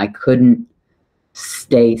time. I couldn't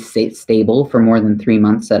stay stable for more than 3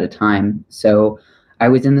 months at a time. So I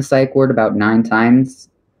was in the psych ward about 9 times.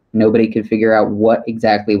 Nobody could figure out what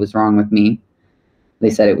exactly was wrong with me. They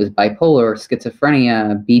said it was bipolar,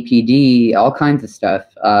 schizophrenia, BPD, all kinds of stuff.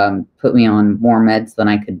 Put me on more meds than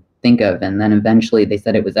I could think of. And then eventually they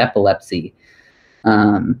said it was epilepsy,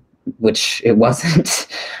 which it wasn't.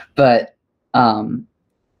 But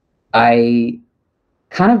I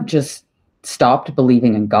kind of just stopped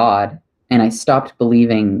believing in God, and I stopped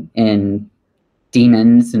believing in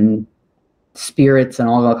demons and spirits and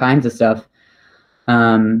all kinds of stuff.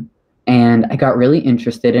 And I got really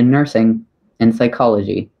interested in nursing and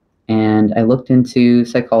psychology, and I looked into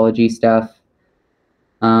psychology stuff,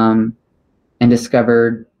 and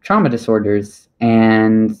discovered trauma disorders,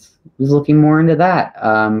 and was looking more into that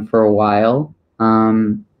for a while,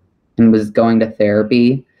 and was going to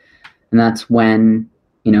therapy. And that's when,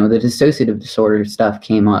 the dissociative disorder stuff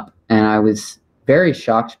came up, and I was very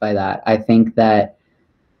shocked by that. I think that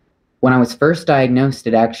when I was first diagnosed,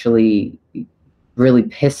 it actually really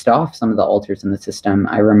pissed off some of the alters in the system.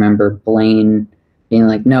 I remember Blaine being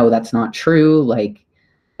like, no, that's not true. Like,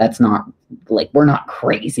 that's not, like, we're not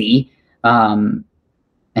crazy. And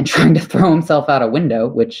trying to throw himself out a window,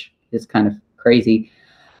 which is kind of crazy.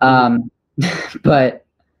 But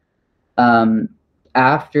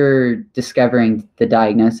after discovering the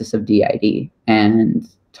diagnosis of DID and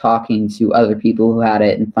talking to other people who had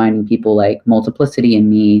it and finding people like Multiplicity and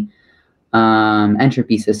Me,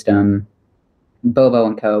 Entropy System, Bobo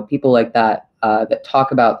and Co., people like that, that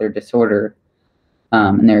talk about their disorder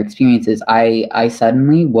and their experiences, I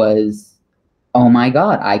suddenly was, oh my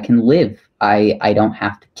God, I can live. I don't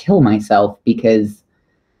have to kill myself because,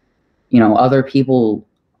 other people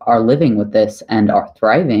are living with this and are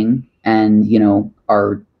thriving and,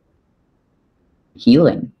 are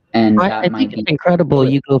healing. And I that think might it's be incredible.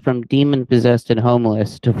 You go from demon possessed and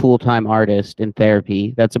homeless to full-time artist in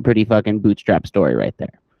therapy. That's a pretty fucking bootstrap story right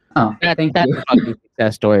there. Oh, thank That's you. a fucking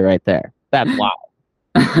success story right there. That's wow.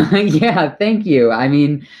 Yeah, thank you. I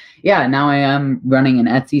mean, yeah, now I am running an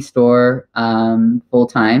Etsy store full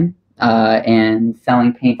time and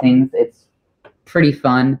selling paintings. It's pretty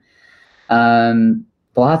fun.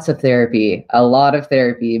 Lots of therapy, a lot of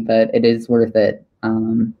therapy, but it is worth it.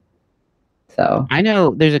 So I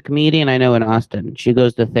know there's a comedian I know in Austin. She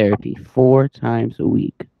goes to therapy 4 times a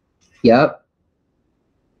week. yep,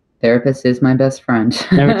 therapist is my best friend.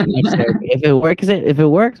 Never too much therapy. If it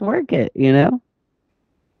works, work it, you know?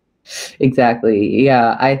 Exactly.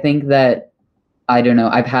 Yeah, I think that I don't know.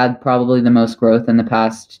 I've had probably the most growth in the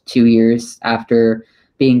past 2 years after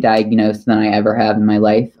being diagnosed than I ever have in my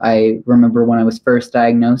life. I remember when I was first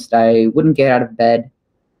diagnosed, I wouldn't get out of bed.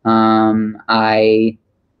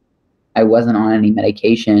 I wasn't on any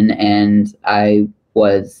medication, and I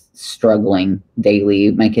was struggling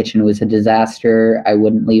daily. My kitchen was a disaster. I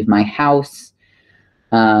wouldn't leave my house.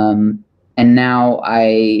 And now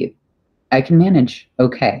I can manage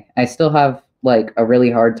okay. I still have like a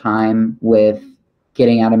really hard time with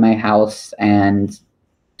getting out of my house and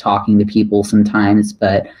talking to people sometimes,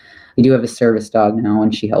 but I do have a service dog now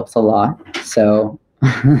and she helps a lot. So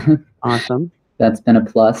Awesome. that's been a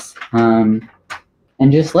plus.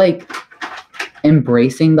 And just like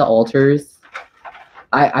embracing the altars,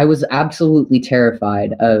 I was absolutely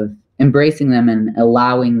terrified of embracing them and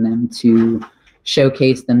allowing them to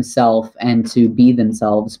showcase themselves and to be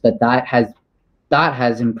themselves, but that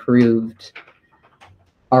has improved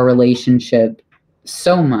our relationship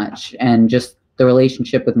so much, and just the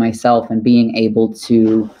relationship with myself and being able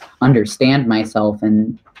to understand myself.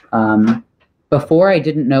 And before, I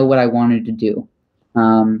didn't know what I wanted to do.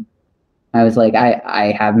 I was like,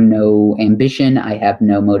 I have no ambition. I have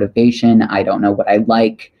no motivation. I don't know what I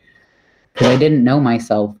like, because I didn't know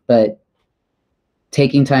myself. But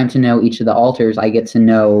taking time to know each of the altars, I get to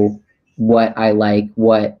know what I like,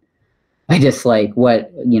 what I dislike,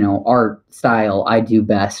 what, art style I do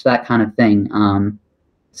best, that kind of thing.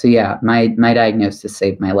 So yeah, my diagnosis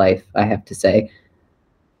saved my life, I have to say.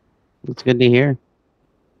 It's good to hear.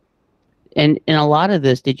 And in a lot of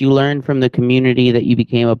this, did you learn from the community that you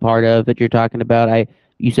became a part of that you're talking about?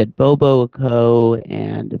 You said Bobo Co.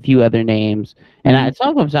 and a few other names, and some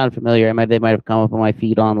of them sound familiar. They might have come up on my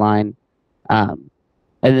feed online.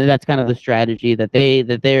 And then that's kind of the strategy that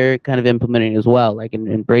they're kind of implementing as well. Like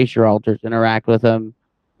embrace your altars, interact with them,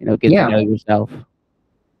 get to know yourself.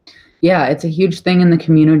 Yeah, it's a huge thing in the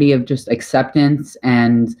community of just acceptance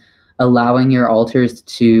and allowing your altars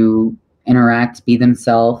to interact, be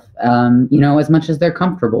themselves, as much as they're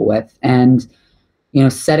comfortable with. And,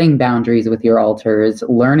 setting boundaries with your altars,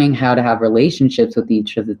 learning how to have relationships with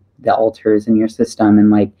each of the altars in your system, and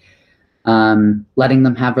like letting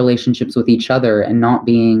them have relationships with each other and not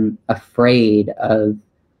being afraid of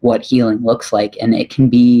what healing looks like. And it can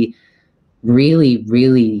be really,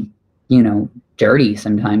 really, dirty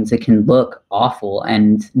sometimes. It can look awful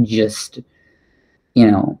and just,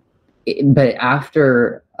 but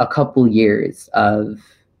after a couple years of,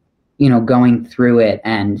 going through it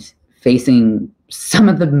and facing some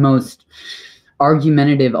of the most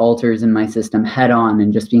argumentative altars in my system head on,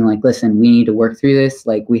 and just being like, listen, we need to work through this.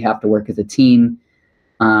 Like, we have to work as a team,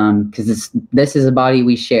 because this is a body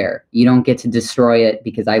we share. You don't get to destroy it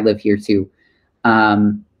because I live here too.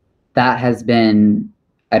 That has been,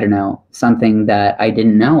 I don't know, something that I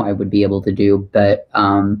didn't know I would be able to do, but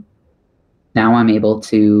now I'm able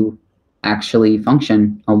to actually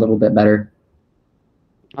function a little bit better.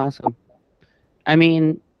 Awesome.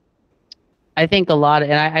 I think a lot,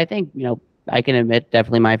 and I think, I can admit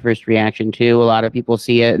definitely my first reaction too. A lot of people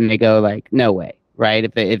see it and they go like, no way, right?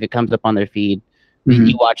 If it comes up on their feed,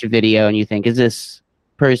 you watch a video and you think, is this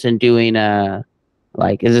person doing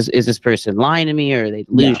is this person lying to me, or are they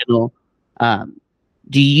delusional? Yeah.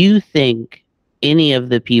 Do you think any of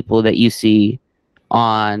the people that you see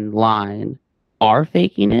online are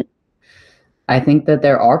faking it? I think that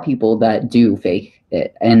there are people that do fake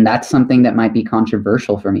it, and that's something that might be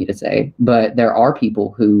controversial for me to say, but there are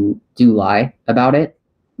people who do lie about it.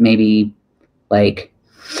 Maybe like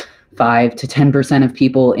 5 to 10% of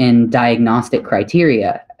people in diagnostic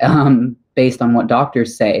criteria, based on what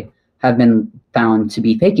doctors say, have been found to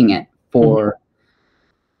be faking it for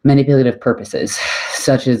manipulative purposes,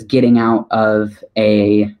 such as getting out of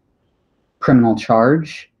a criminal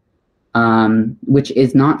charge, which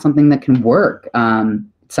is not something that can work.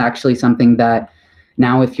 It's actually something that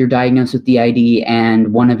now, if you're diagnosed with DID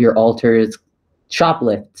and one of your altars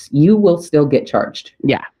shoplifts, you will still get charged.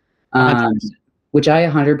 Yeah. which I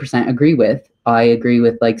 100% agree with. I agree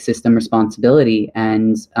with like system responsibility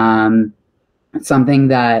and something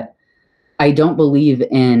that I don't believe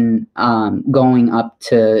in going up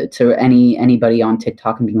to anybody on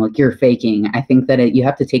TikTok and being like, you're faking. I think that you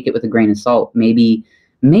have to take it with a grain of salt. Maybe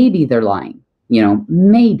they're lying,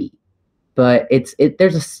 maybe, but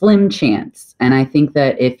there's a slim chance. And I think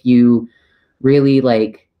that if you really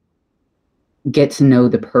like get to know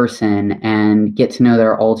the person and get to know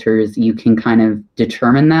their alters, you can kind of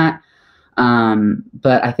determine that.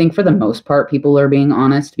 But I think for the most part, people are being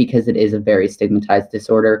honest because it is a very stigmatized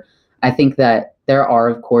disorder. I think that there are,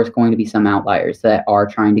 of course, going to be some outliers that are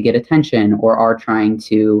trying to get attention or are trying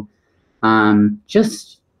to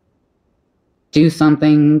just do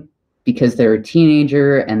something because they're a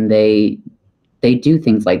teenager and they do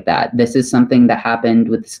things like that. This is something that happened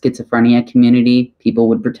with the schizophrenia community. People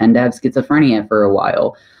would pretend to have schizophrenia for a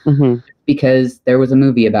while because there was a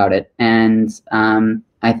movie about it. And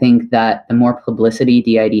I think that the more publicity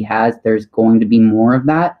DID has, there's going to be more of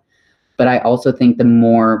that. But I also think the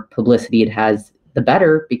more publicity it has, the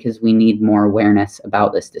better, because we need more awareness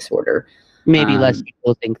about this disorder. Maybe less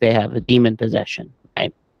people think they have a demon possession,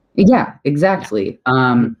 right? Yeah, exactly.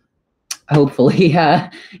 Hopefully,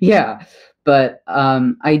 yeah. But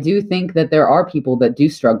I do think that there are people that do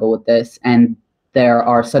struggle with this, and there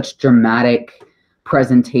are such dramatic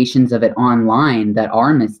presentations of it online that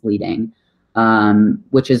are misleading,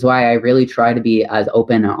 which is why I really try to be as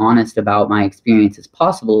open and honest about my experience as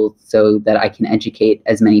possible so that I can educate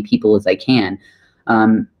as many people as I can.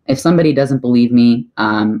 If somebody doesn't believe me,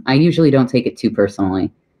 I usually don't take it too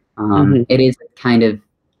personally. It is kind of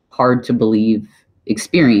hard to believe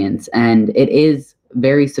experience, and it is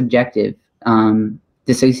very subjective.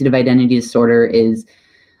 Dissociative identity disorder is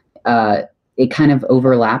it kind of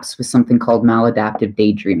overlaps with something called maladaptive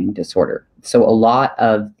daydreaming disorder. So a lot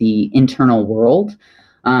of the internal world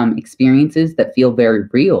experiences that feel very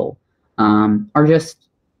real are just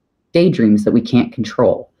daydreams that we can't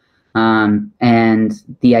control. And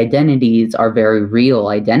the identities are very real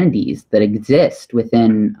identities that exist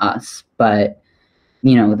within us, but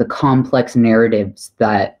the complex narratives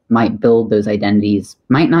that might build those identities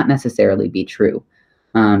might not necessarily be true.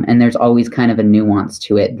 And there's always kind of a nuance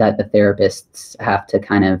to it that the therapists have to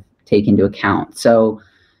kind of take into account. So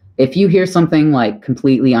if you hear something like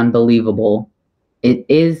completely unbelievable, it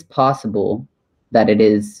is possible that it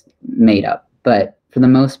is made up. But for the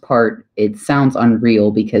most part, it sounds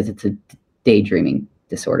unreal because it's a daydreaming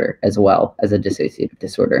disorder as well as a dissociative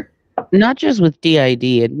disorder. Not just with DID,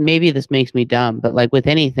 and maybe this makes me dumb, but like with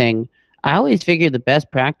anything, I always figure the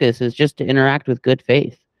best practice is just to interact with good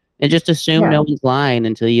faith and just assume no one's lying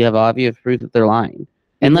until you have obvious proof that they're lying.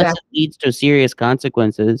 Unless it leads to serious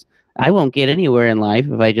consequences, I won't get anywhere in life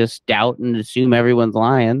if I just doubt and assume everyone's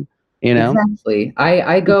lying. Exactly.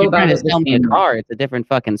 I go about it. If you're trying to sell me a car, it's a different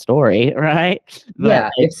fucking story, right? Yeah.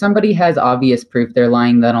 If somebody has obvious proof they're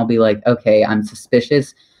lying, then I'll be like, okay, I'm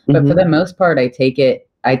suspicious. But for the most part, I take it.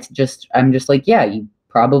 I'm just like, yeah, you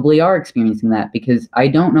probably are experiencing that, because I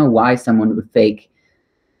don't know why someone would fake,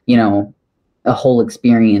 a whole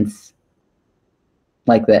experience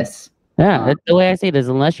like this. Yeah, that's the way I say it is.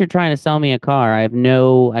 Unless you're trying to sell me a car, I have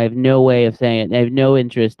no way of saying it. I have no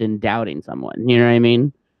interest in doubting someone. You know what I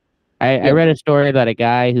mean? I read a story about a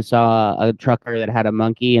guy who saw a trucker that had a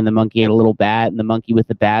monkey, and the monkey had a little bat, and the monkey with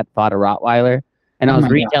the bat fought a Rottweiler. And I was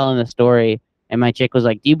retelling the story, and my chick was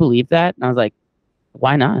like, "Do you believe that?" And I was like,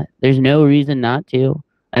 "Why not? There's no reason not to.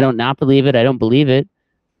 I don't not believe it. I don't believe it."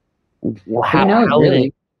 Who knows,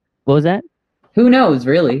 really? What was that? Who knows,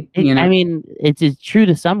 really? I mean, it's true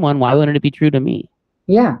to someone. Why wouldn't it be true to me?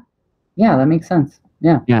 Yeah, that makes sense.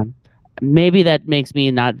 Yeah. Maybe that makes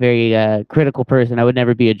me not very critical person. I would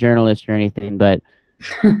never be a journalist or anything, but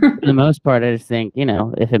for the most part, I just think,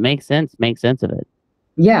 if it makes sense, make sense of it.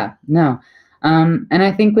 Yeah, no. And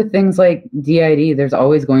I think with things like DID, there's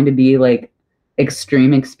always going to be like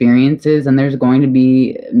extreme experiences, and there's going to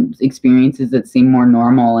be experiences that seem more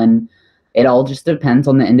normal, and it all just depends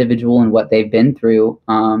on the individual and what they've been through.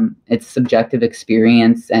 It's subjective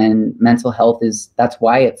experience, and mental health that's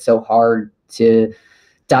why it's so hard to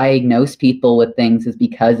diagnose people with things, is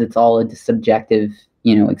because it's all a subjective,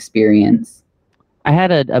 experience. I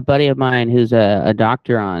had a buddy of mine who's a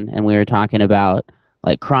doctor on, and we were talking about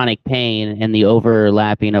like chronic pain and the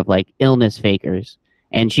overlapping of like illness fakers.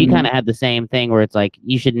 And she kind of had the same thing where it's like,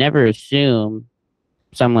 you should never assume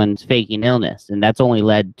someone's faking illness. And that's only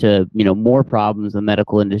led to, more problems in the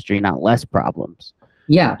medical industry, not less problems.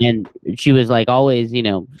 Yeah. And she was like, always,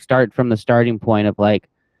 start from the starting point of like,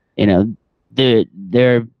 there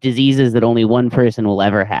are diseases that only one person will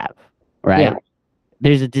ever have, right?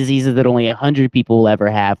 there's a diseases that only 100 people will ever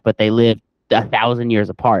have, but they live 1,000 years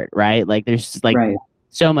apart, right? Like there's like Right.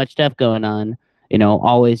 so much stuff going on.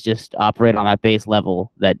 Always just operate on that base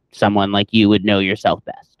level that someone like you would know yourself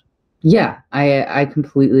best. Yeah, I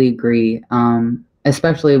completely agree.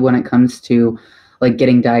 Especially when it comes to like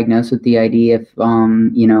getting diagnosed with DID, if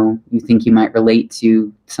you think you might relate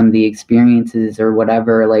to some of the experiences or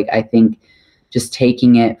whatever. Like I think just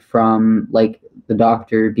taking it from like the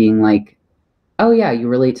doctor being like, oh yeah, you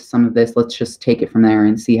relate to some of this. Let's just take it from there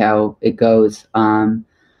and see how it goes.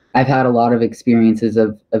 I've had a lot of experiences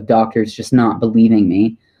of doctors just not believing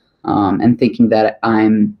me, and thinking that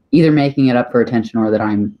I'm either making it up for attention or that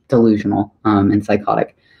I'm delusional and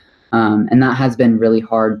psychotic. And that has been really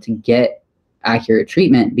hard to get accurate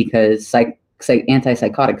treatment because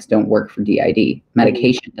antipsychotics don't work for DID.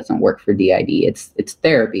 Medication doesn't work for DID. It's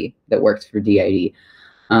therapy that works for DID.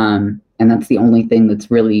 And that's the only thing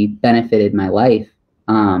that's really benefited my life,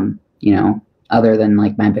 other than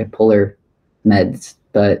like my bipolar meds.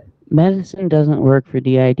 But medicine doesn't work for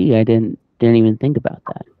DID. I didn't even think about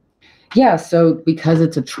that. Yeah, so because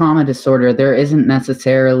it's a trauma disorder, there isn't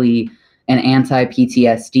necessarily an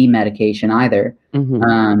anti-PTSD medication either.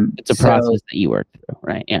 Mm-hmm. It's a process that you work through,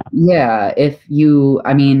 right? Yeah. Yeah,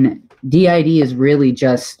 DID is really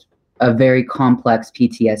just a very complex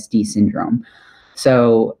PTSD syndrome.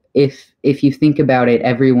 So if you think about it,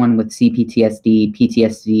 everyone with CPTSD,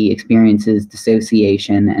 PTSD experiences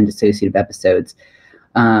dissociation and dissociative episodes.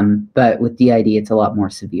 But with DID, it's a lot more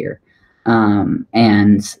severe.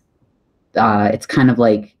 It's kind of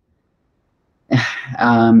like,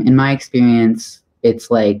 in my experience,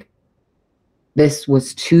 it's like, this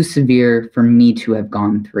was too severe for me to have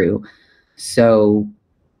gone through. So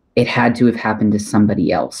it had to have happened to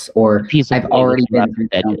somebody else, or I've already been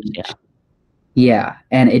through yeah. Yeah,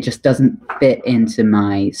 and it just doesn't fit into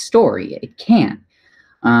my story. It can't.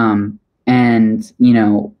 Someone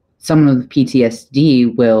with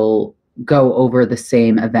PTSD will go over the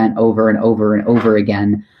same event over and over and over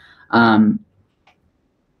again,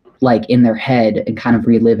 like in their head, and kind of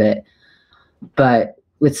relive it. But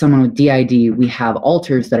with someone with DID, we have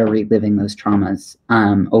alters that are reliving those traumas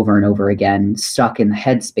over and over again, stuck in the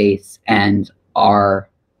headspace, and a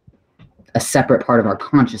separate part of our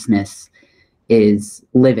consciousness is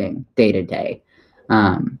living day to day.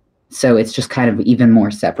 So it's just kind of even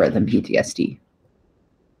more separate than PTSD.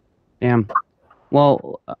 Damn.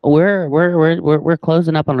 Well, we're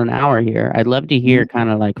closing up on an hour here. I'd love to hear kind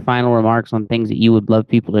of like final remarks on things that you would love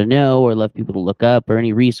people to know or love people to look up, or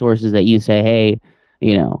any resources that you say, hey,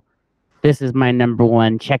 this is my number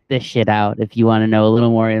one. Check this shit out if you want to know a little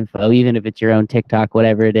more info, even if it's your own TikTok,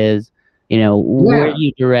 whatever it is. Where do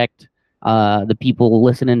you direct the people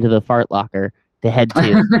listening to the Fart Locker to head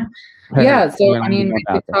to? Yeah, so my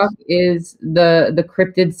TikTok is the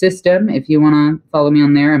Cryptid system. If you want to follow me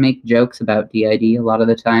on there, I make jokes about DID a lot of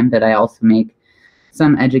the time, but I also make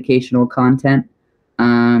some educational content.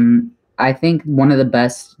 I think one of the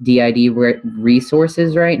best DID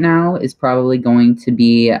resources right now is probably going to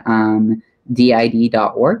be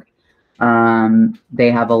did.org.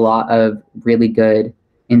 They have a lot of really good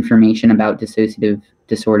information about dissociative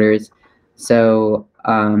disorders. So,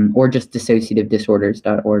 or just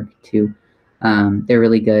dissociativedisorders.org too. They're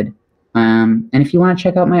really good. And if you want to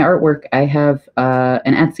check out my artwork, I have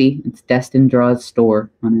an Etsy. It's Destin Draws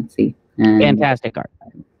Store on Etsy. Fantastic art.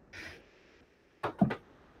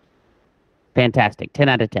 Fantastic. 10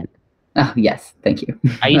 out of 10. Oh, yes. Thank you.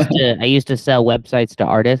 I used to sell websites to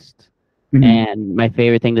artists. Mm-hmm. And my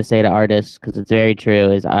favorite thing to say to artists, because it's very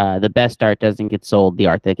true, is the best art doesn't get sold. The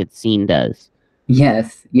art that gets seen does.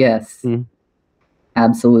 Yes. Mm-hmm.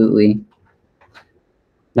 Absolutely.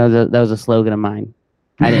 That was a slogan of mine.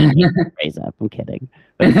 I didn't make the phrase up. I'm kidding.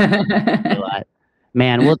 But a lot.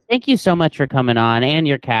 Man, well, thank you so much for coming on, and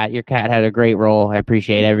your cat. Your cat had a great role. I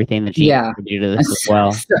appreciate everything that she contributed to this as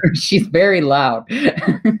well. She's very loud.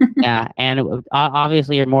 Yeah, and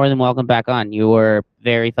obviously you're more than welcome back on. You were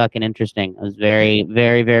very fucking interesting. It was very,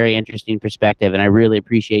 very, very interesting perspective, and I really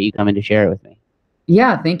appreciate you coming to share it with me.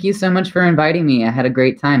 Yeah, thank you so much for inviting me. I had a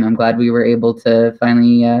great time. I'm glad we were able to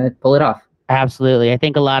finally pull it off. Absolutely. I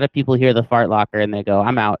think a lot of people hear the Fart Locker and they go,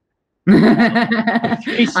 I'm out. I had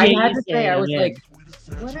to say, I was like,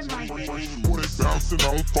 what am I bouncing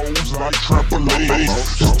on foes like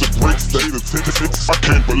trampolines? Just the bricks, they the tickets, I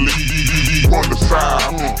can't believe. Run the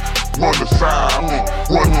side, run the side,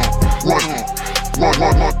 run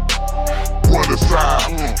the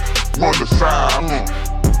side, run the side.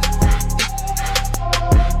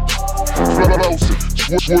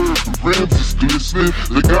 Swerve, the rims is glistening.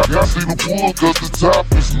 They got see the wood cause the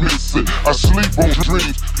top is missing. I sleep on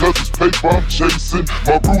dreams cause it's paper I'm chasing.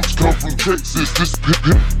 My roots come from Texas, this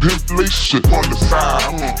inflation. On the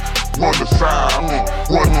side, on the side,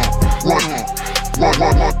 one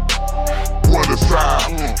the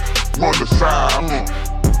side, on the side,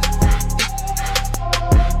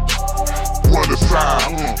 on the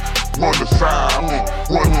side, on the side,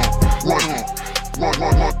 one.